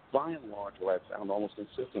 By and large, what I've found almost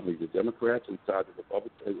consistently, the Democrats inside the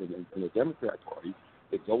Republican and the Democrat Party,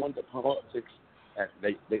 they go into politics and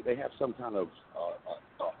they have some kind of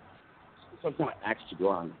axe to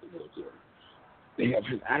grind with the military. They have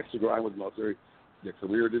an axe to grind with the military. Their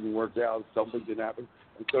career didn't work out. Something didn't happen.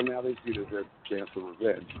 And so now they see it as their chance for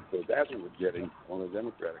revenge. So that's what we're getting on the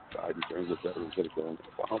Democratic side in terms of veterans that are going into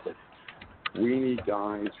politics. We need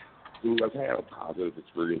guys who have had a positive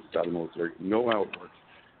experience inside the military, know how it works.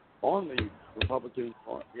 On the Republican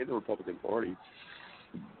Party,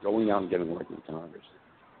 going out and getting elected to Congress.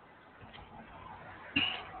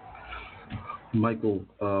 Michael,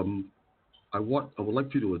 I would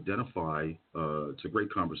like you to identify. It's a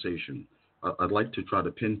great conversation. I'd like to try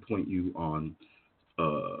to pinpoint you on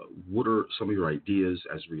what are some of your ideas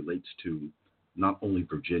as it relates to not only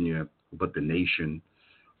Virginia but the nation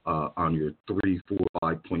on your 3, 4,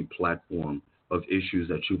 5-point platform of issues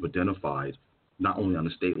that you've identified, not only on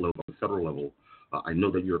the state level but the federal level. I know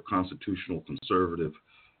that you're a constitutional conservative.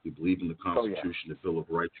 You believe in the Constitution, the Bill of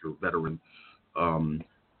Rights. You're a veteran.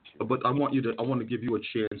 But I want to give you a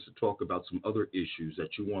chance to talk about some other issues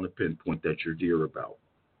that you want to pinpoint that you're dear about.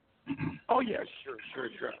 Oh yeah, sure.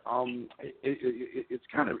 It's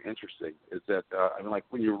kind of interesting. Is that like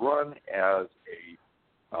when you run as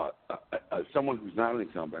someone who's not an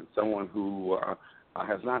incumbent, someone who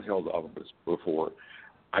has not held office before.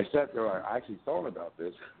 I sat there. I actually thought about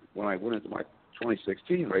this when I went into my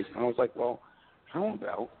 2016 race, and I was like, well, how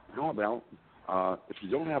about if you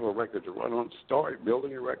don't have a record to run on, start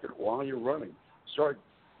building a record while you're running. Start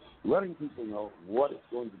letting people know what it's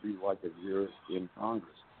going to be like a year in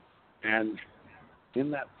Congress. And in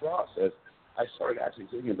that process, I started actually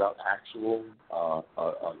thinking about actual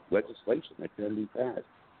legislation that can be passed.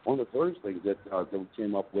 One of the first things that we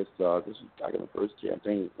came up with, this is back in the first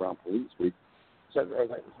campaign around Police Week, said,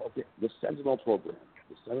 okay, the Sentinel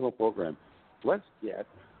program. Let's get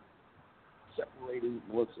separating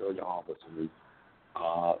military officers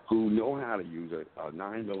who know how to use a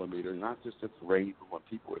 9mm, not just at the range when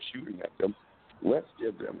people are shooting at them. Let's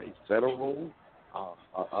give them a federal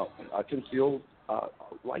a concealed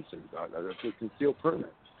license, a concealed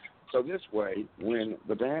permit. So this way, when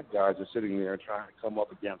the bad guys are sitting there trying to come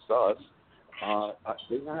up against us,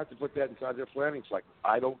 they don't have to put that inside their planning cycle.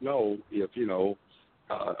 I don't know if,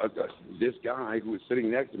 this guy who is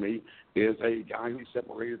sitting next to me is a guy who's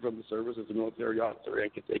separated from the service as a military officer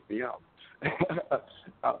and can take me out.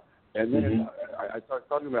 And then I started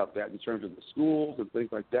talking about that in terms of the schools and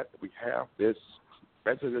things like that we have this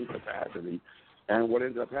resident capacity. And what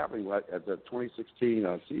ended up happening at the 2016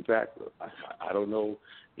 CPAC, I don't know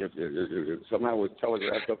if somehow it was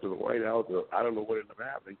telegraphed up to the White House, or I don't know what ended up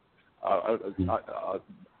happening.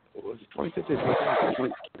 Was it 2016,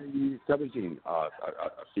 2017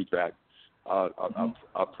 CPAC?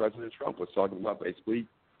 President Trump was talking about basically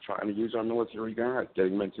trying to use our military guys,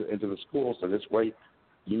 getting them into the schools, so this way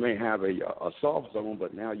you may have a soft zone,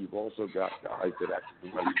 but now you've also got guys that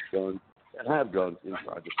actually use guns and have guns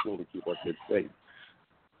inside the school to keep our kids safe.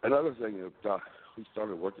 Another thing that we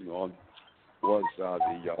started working on was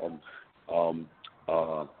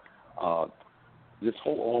this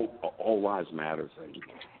whole all lives matter thing.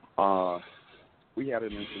 we had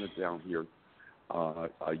an incident down here.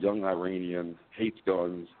 A young Iranian hates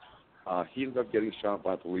guns. He ended up getting shot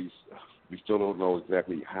by police. We still don't know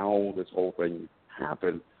exactly how this whole thing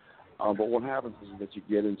happened. But what happens is that you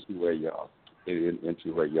get into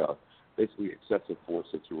a basically excessive force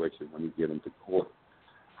situation when you get into court.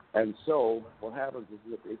 And so what happens is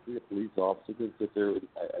that basically a police officer can sit there and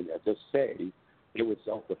just say it was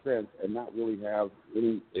self-defense and not really have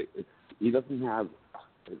any. He doesn't have.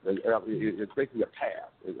 It's basically a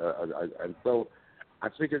pass. And so I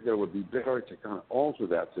figured that it would be better to kind of alter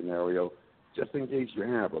that scenario just in case you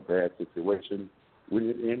have a bad situation. When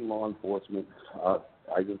you're in law enforcement,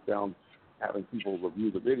 I just found having people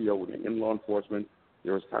review the video when you're in law enforcement,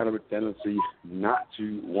 there was kind of a tendency not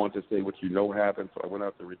to want to say what you know happened. So I went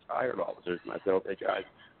out to retired officers and I said, okay, guys,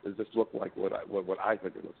 does this look like what I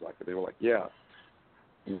think it looks like? And they were like, yeah.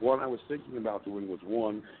 And what I was thinking about doing was,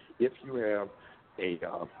 one, if you have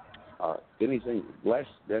anything less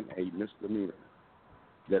than a misdemeanor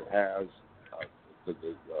that has the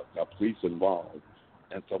police involved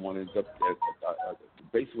and someone ends up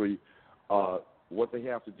basically what they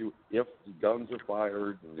have to do if the guns are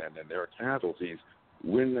fired and there are casualties,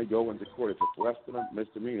 when they go into court, if it's less than a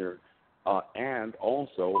misdemeanor, and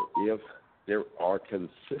also if there are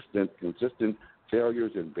consistent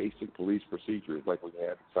failures in basic police procedures, like we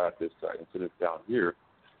had inside this incident down here,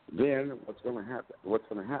 then what's going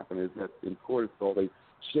to happen is that in court it's called a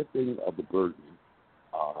shifting of the burden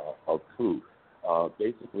of proof.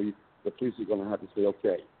 Basically, the police are going to have to say,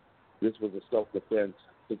 okay, this was a self-defense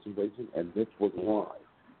situation, and this was why.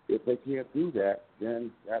 If they can't do that,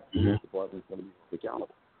 then that police department is going to be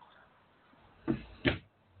accountable.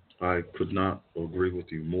 I could not agree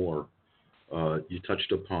with you more. You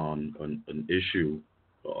touched upon an issue,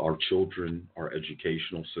 our children, our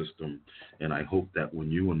educational system, and I hope that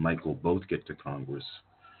when you and Michael both get to Congress,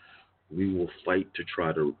 we will fight to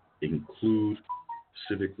try to include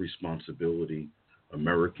civic responsibility,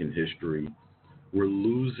 American history. We're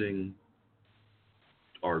losing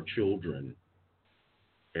our children,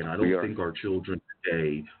 and I don't think our children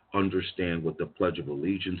today understand what the Pledge of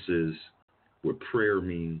Allegiance is, what prayer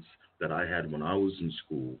means that I had when I was in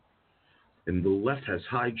school. And the left has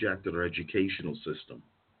hijacked our educational system.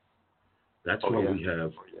 That's why we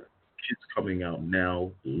have kids coming out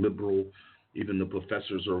now, liberal, even the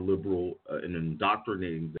professors are liberal, and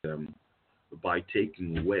indoctrinating them by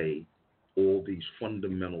taking away all these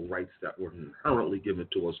fundamental rights that were inherently given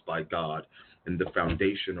to us by God and the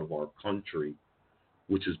foundation of our country,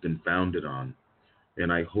 which has been founded on.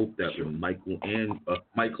 And I hope that when Michael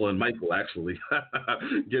and Michael actually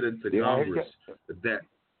get into Congress,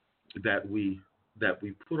 that we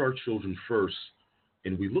put our children first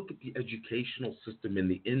and we look at the educational system and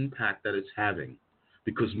the impact that it's having,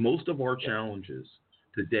 because most of our challenges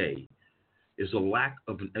today is a lack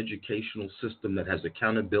of an educational system that has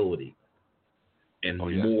accountability and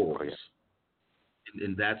morals.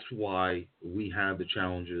 And that's why we have the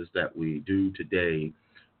challenges that we do today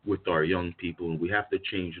with our young people, and we have to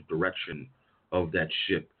change the direction of that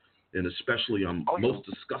ship. And especially I'm most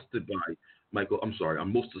disgusted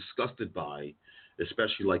by,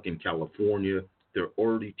 especially like in California, they're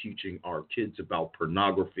already teaching our kids about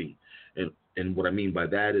pornography. And what I mean by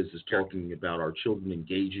that is talking about our children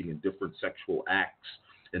engaging in different sexual acts.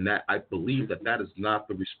 And that I believe that is not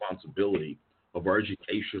the responsibility of our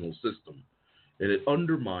educational system. And it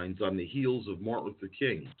undermines on the heels of Martin Luther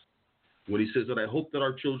King when he says that I hope that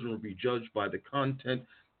our children will be judged by the content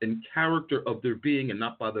and character of their being and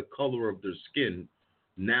not by the color of their skin.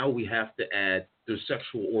 Now we have to add their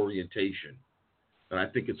sexual orientation. And I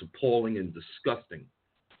think it's appalling and disgusting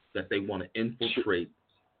that they want to infiltrate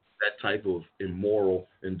that type of immoral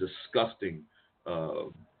and disgusting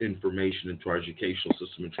information into our educational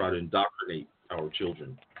system and try to indoctrinate our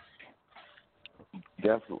children.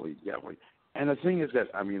 Definitely. And the thing is that,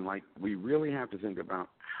 I mean, like, we really have to think about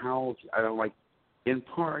how, in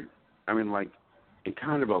part, I mean, like, it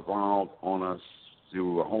kind of evolved on us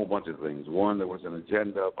through a whole bunch of things. One, there was an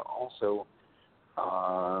agenda, but also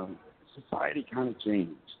society kind of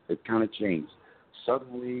changed. It kind of changed.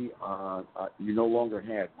 Suddenly, you no longer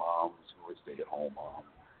had moms who were stay-at-home moms.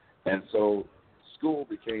 And so school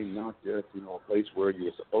became not just, a place where you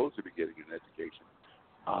were supposed to be getting an education,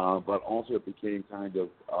 but also it became kind of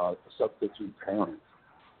a substitute parent.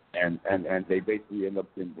 And they basically end up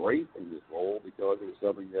embracing this role because it was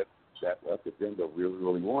something that left agenda really,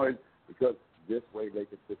 really wanted, because this way they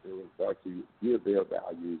could sit there and start to give their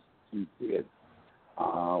values to kids,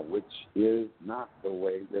 which is not the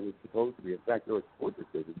way that it's supposed to be. In fact, there are court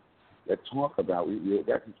decisions that talk about, we're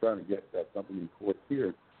actually trying to get that something in court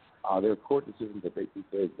here, There are court decisions that basically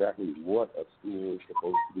say exactly what a school is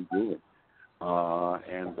supposed to be doing.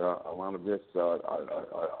 And a lot of this,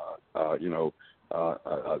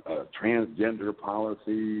 transgender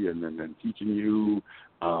policy and then teaching you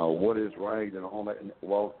what is right and all that. And,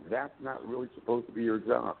 well, that's not really supposed to be your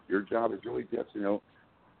job. Your job is really just,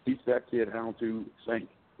 teach that kid how to think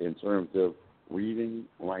in terms of reading,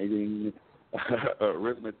 writing,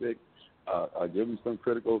 arithmetic, give him some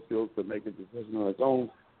critical skills to make a decision on his own.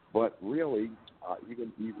 But really,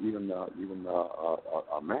 even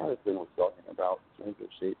Madison was talking about in terms of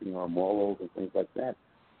shaping our morals and things like that.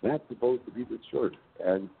 That's supposed to be the church,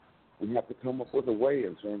 and we have to come up with a way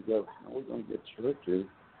in terms of how we're going to get churches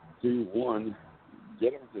to, one,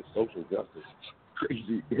 get into social justice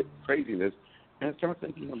craziness, and start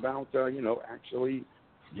thinking about actually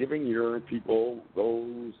giving your people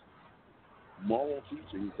those moral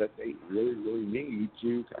teachings that they really, really need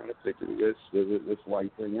to kind of figure this life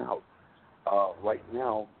thing out. Right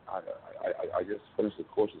now, I just finished a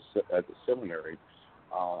course at the seminary.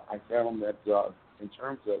 I found that in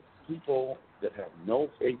terms of people that have no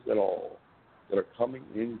faith at all that are coming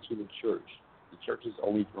into the church is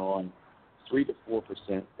only drawn 3 to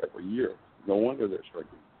 4% every year. No wonder they're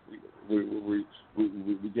shrinking.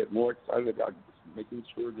 We get more excited about making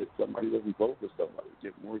sure that somebody doesn't vote for somebody. We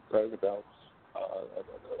get more excited about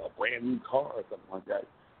a brand new car or something like that.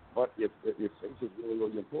 But if faith is really,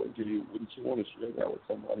 really important to you, wouldn't you want to share that with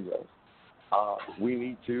somebody else? We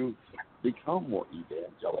need to become more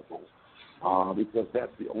evangelical because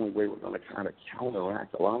that's the only way we're going to kind of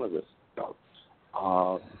counteract a lot of this stuff.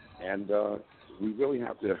 And we really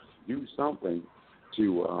have to do something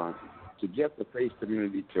to get the faith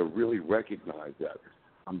community to really recognize that.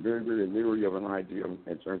 I'm very, very leery of an idea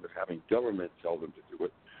in terms of having government tell them to do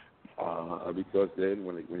it. Because then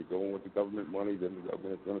when you go in with the government money, then the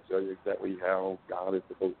government is going to tell you exactly how God is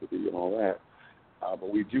supposed to be and all that.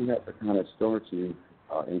 But we do have to kind of start to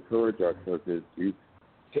encourage our churches to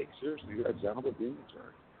take seriously their job of being a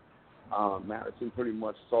church. Madison pretty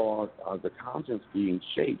much saw the conscience being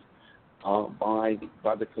shaped by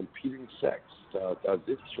the competing sects.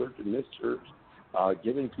 This church and this church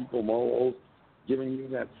giving people morals, giving you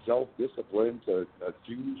that self-discipline to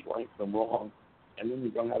choose right from wrong, and then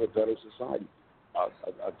you're going to have a better society.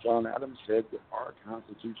 John Adams said that our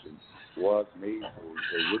Constitution was made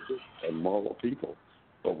for religious and moral people,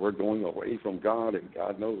 but we're going away from God, and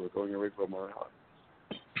God knows we're going away from our heart.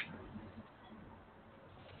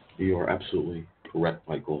 You are absolutely correct,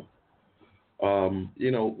 Michael.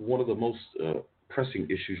 One of the most pressing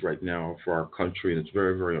issues right now for our country, and it's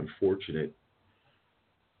very, very unfortunate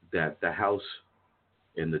that the House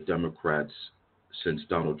and the Democrats, since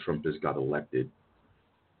Donald Trump has got elected,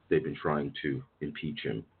 they've been trying to impeach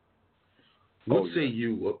him. What say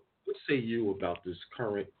you about this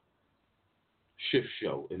current shit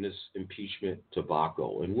show and this impeachment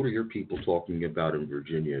debacle? And what are your people talking about in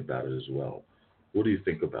Virginia about it as well? What do you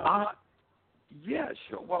think about it? Yeah,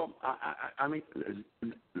 sure. Well, I mean,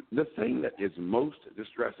 the thing that is most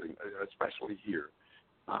distressing, especially here,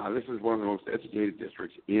 this is one of the most educated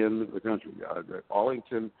districts in the country.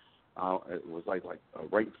 Arlington was like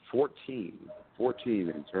ranked 14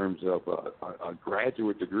 in terms of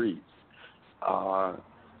graduate degrees.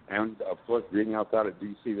 And, of course, being outside of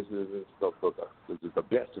D.C., this is the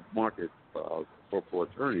best market for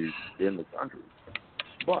attorneys in the country.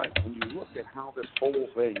 But when you look at how this whole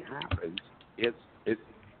thing happens, it's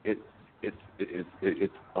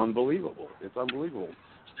unbelievable. It's unbelievable.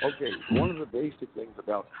 Okay, one of the basic things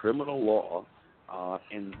about criminal law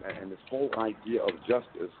and this whole idea of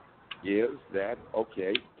justice is that,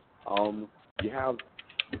 okay, you have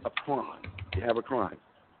a crime. You have a crime.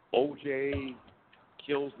 O.J.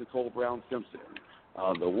 kills Nicole Brown Simpson.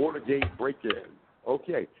 The Watergate break-in.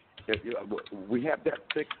 Okay. We have that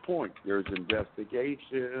fixed point. There's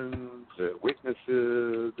investigations,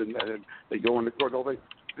 witnesses, and they go into court.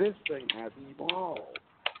 This thing has evolved.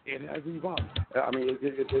 It has evolved. I mean,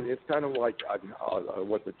 it's kind of like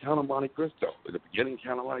what the Count of Monte Cristo. At the beginning,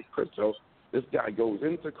 Count of Monte Cristo, this guy goes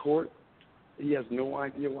into court. He has no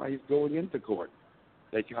idea why he's going into court.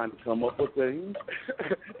 They kind of come up with things,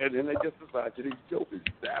 and then they just decide that he's guilty.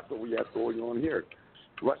 That's what we have going on here.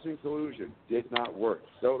 Russian collusion did not work.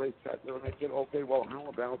 So they sat there and they said, okay, well, how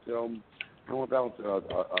about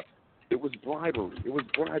it was bribery. It was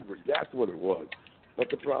bribery. That's what it was. But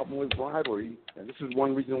the problem with bribery, and this is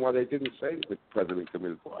one reason why they didn't say that the president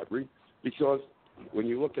committed bribery, because when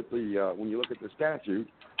you look at the statute,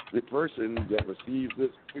 the person that receives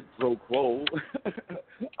this quid pro quo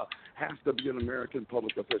has to be an American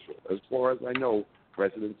public official. As far as I know,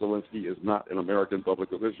 President Zelensky is not an American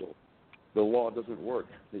public official. the law doesn't work.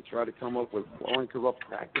 They try to come up with Foreign Corrupt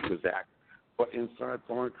Practices Act, but inside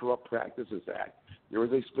Foreign Corrupt Practices Act, there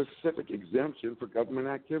is a specific exemption for government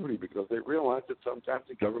activity because they realize that sometimes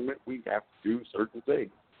in government we have to do certain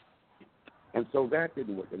things. And so that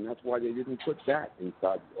didn't work, and that's why they didn't put that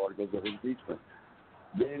inside the articles of impeachment.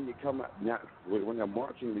 Then you come out, now, when they're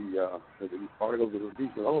marching the articles of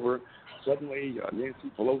impeachment over, suddenly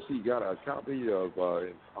Nancy Pelosi got a copy of a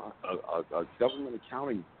government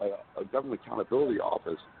accountability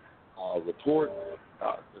office report.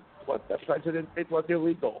 What the president did was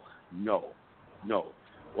illegal. No.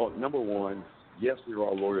 Well, number one, yes, there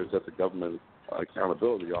are lawyers at the government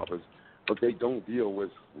accountability office, but they don't deal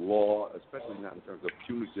with law, especially not in terms of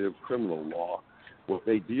punitive criminal law. What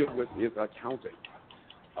they deal with is accounting.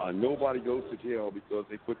 Nobody goes to jail because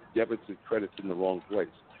they put debits and credits in the wrong place.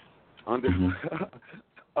 Under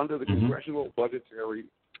the Congressional Budgetary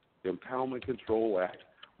Impoundment Control Act,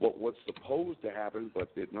 what was supposed to happen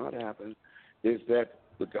but did not happen is that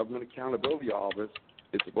the Government Accountability Office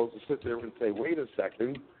is supposed to sit there and say, wait a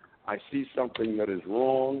second, I see something that is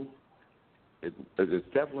wrong. It is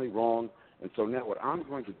definitely wrong. And so now what I'm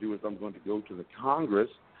going to do is I'm going to go to the Congress.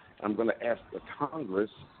 I'm going to ask the Congress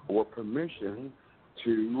for permission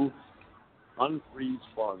to unfreeze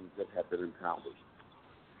funds that have been impounded.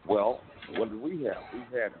 Well, what did we have? We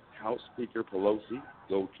had House Speaker Pelosi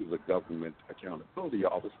go to the Government Accountability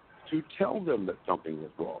Office to tell them that something was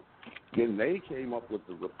wrong. Then they came up with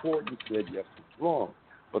the report and said, yes, it's wrong.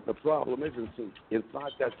 But the problem is,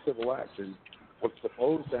 inside that civil action, what's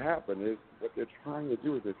supposed to happen is what they're trying to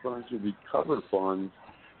do is they're trying to recover funds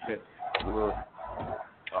that were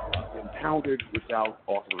impounded without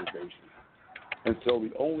authorization. And so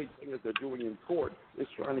the only thing that they're doing in court is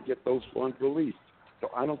trying to get those funds released. So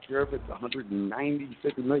I don't care if it's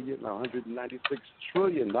 $196 million or $196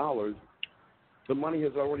 trillion. The money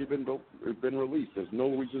has already been released. There's no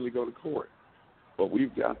reason to go to court. But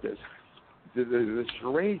we've got this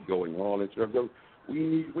charade going on in terms of we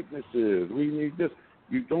need witnesses, we need this.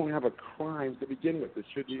 You don't have a crime to begin with. This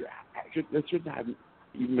shouldn't have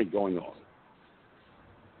even been going on.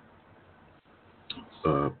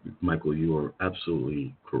 Michael, you are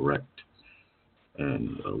absolutely correct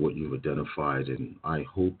in what you've identified, and I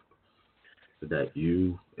hope that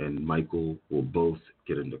you and Michael will both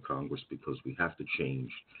get into Congress because we have to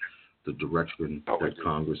change the direction that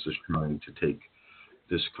Congress is trying to take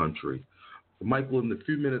this country. Michael, in the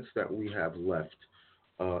few minutes that we have left,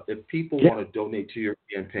 if people want to donate to your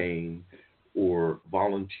campaign or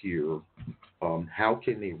volunteer, how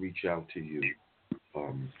can they reach out to you?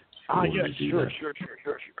 Sure.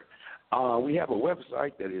 We have a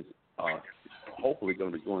website that is hopefully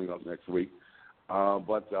going to be going up next week.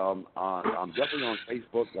 But I'm definitely on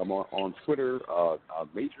Facebook. I'm on Twitter,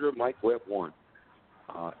 Major Mike Webb 1,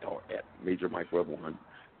 or at Major Mike Webb 1.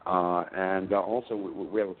 And also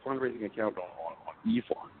we have a fundraising account on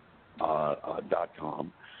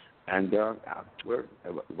efund.com. And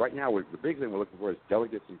right now, the big thing we're looking for is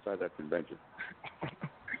delegates inside that convention.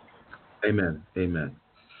 Amen.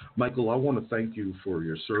 Michael, I want to thank you for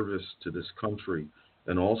your service to this country,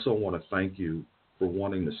 and also want to thank you for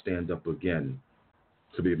wanting to stand up again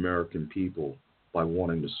to the American people by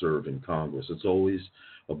wanting to serve in Congress. It's always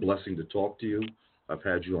a blessing to talk to you. I've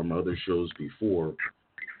had you on my other shows before,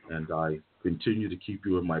 and I continue to keep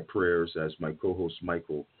you in my prayers as my co-host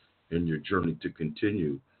Michael in your journey to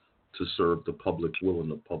continue to serve the public will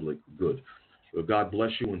and the public good. Well, God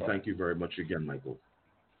bless you, and thank you very much again, Michael.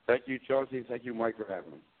 Thank you, Chauncey. Thank you, Mike, for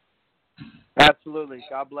having me. Absolutely.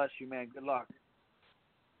 God bless you, man. Good luck.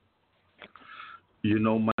 You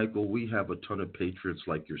know, Michael, we have a ton of patriots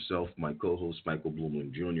like yourself. My co-host, Michael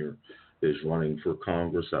Bloomlin Jr., is running for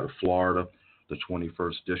Congress out of Florida, the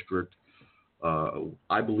 21st District.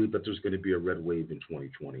 I believe that there's going to be a red wave in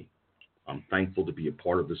 2020. I'm thankful to be a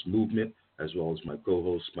part of this movement, as well as my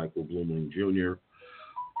co-host, Michael Bloomlin Jr.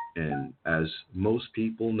 And as most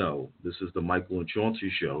people know, this is the Michael and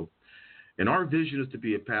Chauncey Show. And our vision is to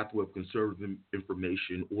be a pathway of conservative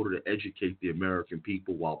information in order to educate the American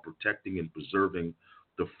people while protecting and preserving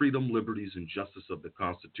the freedom, liberties, and justice of the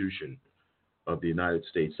Constitution of the United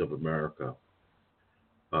States of America.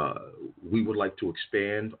 We would like to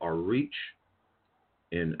expand our reach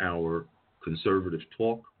in our conservative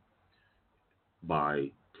talk by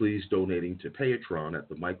please donating to Patreon at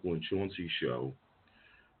the Michael and Chauncey Show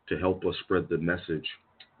to help us spread the message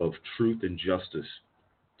of truth and justice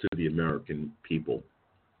to the American people.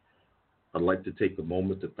 I'd like to take a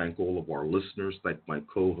moment to thank all of our listeners, thank my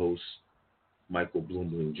co-host, Michael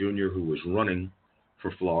Bloomlin Jr., who is running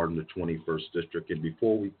for Florida in the 21st District. And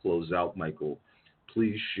before we close out, Michael,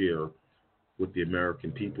 please share with the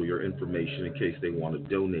American people your information in case they want to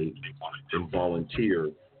donate and volunteer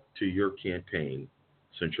to your campaign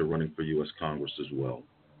since you're running for U.S. Congress as well.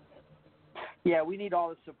 Yeah, we need all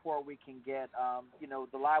the support we can get.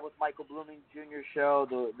 The Live with Michael Blooming Jr. show,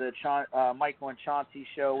 the Michael and Chauncey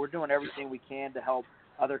show, we're doing everything we can to help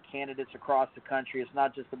other candidates across the country. It's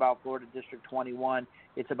not just about Florida District 21.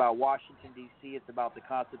 It's about Washington, D.C. It's about the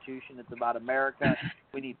Constitution. It's about America.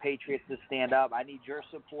 We need patriots to stand up. I need your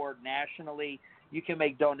support nationally. You can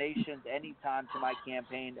make donations anytime to my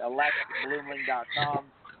campaign, electbloomling.com.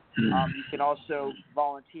 You can also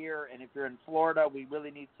volunteer, and if you're in Florida, we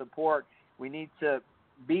really need support. We need to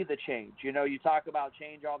be the change. You talk about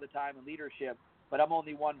change all the time in leadership, but I'm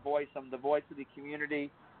only one voice. I'm the voice of the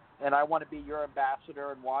community, and I want to be your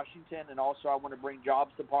ambassador in Washington, and also I want to bring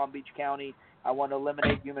jobs to Palm Beach County. I want to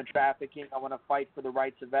eliminate human trafficking. I want to fight for the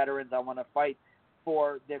rights of veterans. I want to fight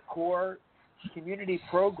for the core community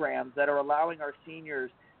programs that are allowing our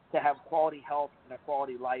seniors to have quality health and a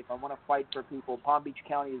quality life. I want to fight for people. Palm Beach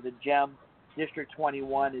County is a gem. District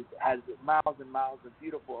 21 has miles and miles of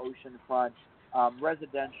beautiful oceanfront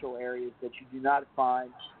residential areas that you do not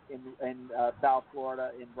find in South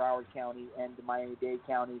Florida, in Broward County, and Miami-Dade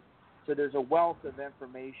County. So there's a wealth of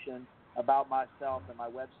information about myself and my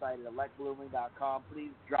website at electblooming.com.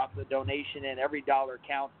 Please drop the donation in. Every dollar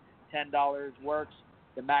counts. $10 works.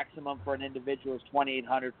 The maximum for an individual is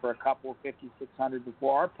 $2,800, for a couple $5,600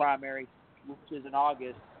 before our primary, which is in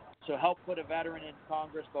August. So help put a veteran in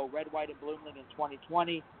Congress, both red, white, and Bloomling in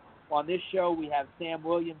 2020. On this show, we have Sam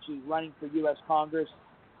Williams, who's running for U.S. Congress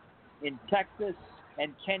in Texas,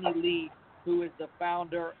 and Kenny Lee, who is the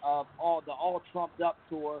founder of the All Trumped Up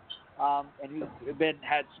Tour, and who's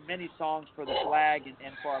had many songs for the flag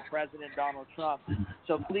and for our president, Donald Trump.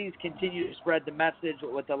 So please continue to spread the message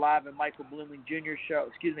with the Live and Michael Blooming Jr. show,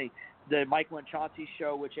 the Michael and Chauncey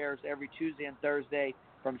show, which airs every Tuesday and Thursday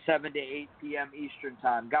from 7 to 8 p.m. Eastern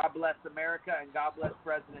Time. God bless America, and God bless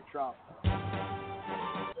President Trump.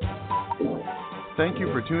 Thank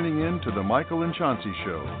you for tuning in to the Michael and Chauncey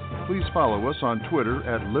Show. Please follow us on Twitter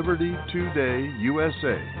at Liberty Today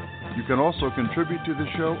USA. You can also contribute to the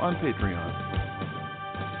show on Patreon.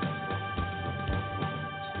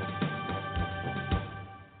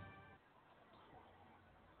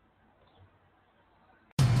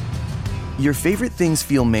 Your favorite things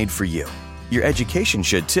feel made for you. Your education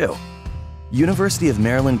should too. University of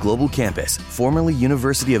Maryland Global Campus, formerly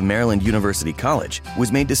University of Maryland University College,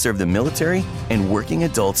 was made to serve the military and working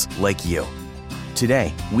adults like you.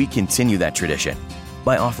 Today, we continue that tradition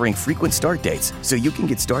by offering frequent start dates so you can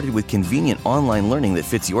get started with convenient online learning that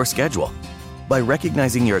fits your schedule, by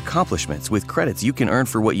recognizing your accomplishments with credits you can earn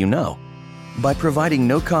for what you know, by providing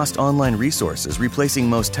no-cost online resources replacing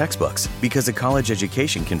most textbooks because a college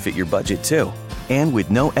education can fit your budget too, and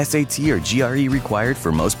with no SAT or GRE required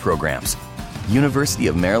for most programs. University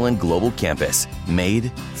of Maryland Global Campus,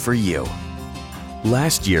 made for you.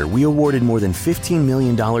 Last year, we awarded more than $15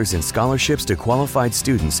 million in scholarships to qualified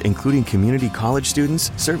students, including community college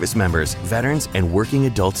students, service members, veterans, and working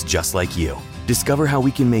adults just like you. Discover how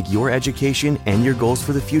we can make your education and your goals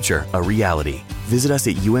for the future a reality. Visit us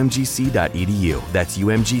at umgc.edu. That's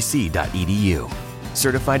umgc.edu.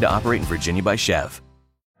 Certified to operate in Virginia by Chev.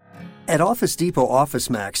 At Office Depot Office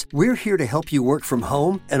Max, we're here to help you work from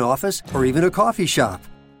home, an office, or even a coffee shop.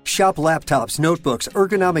 Shop laptops, notebooks,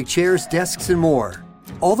 ergonomic chairs, desks, and more.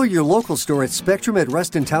 Although your local store at Spectrum at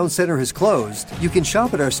Reston Town Center has closed, you can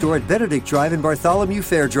shop at our store at Benedict Drive and Bartholomew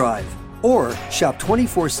Fair Drive. Or shop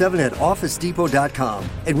 24/7 at OfficeDepot.com,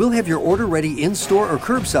 and we'll have your order ready in-store or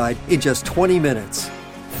curbside in just 20 minutes.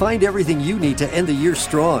 Find everything you need to end the year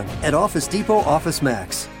strong at Office Depot Office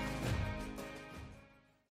Max.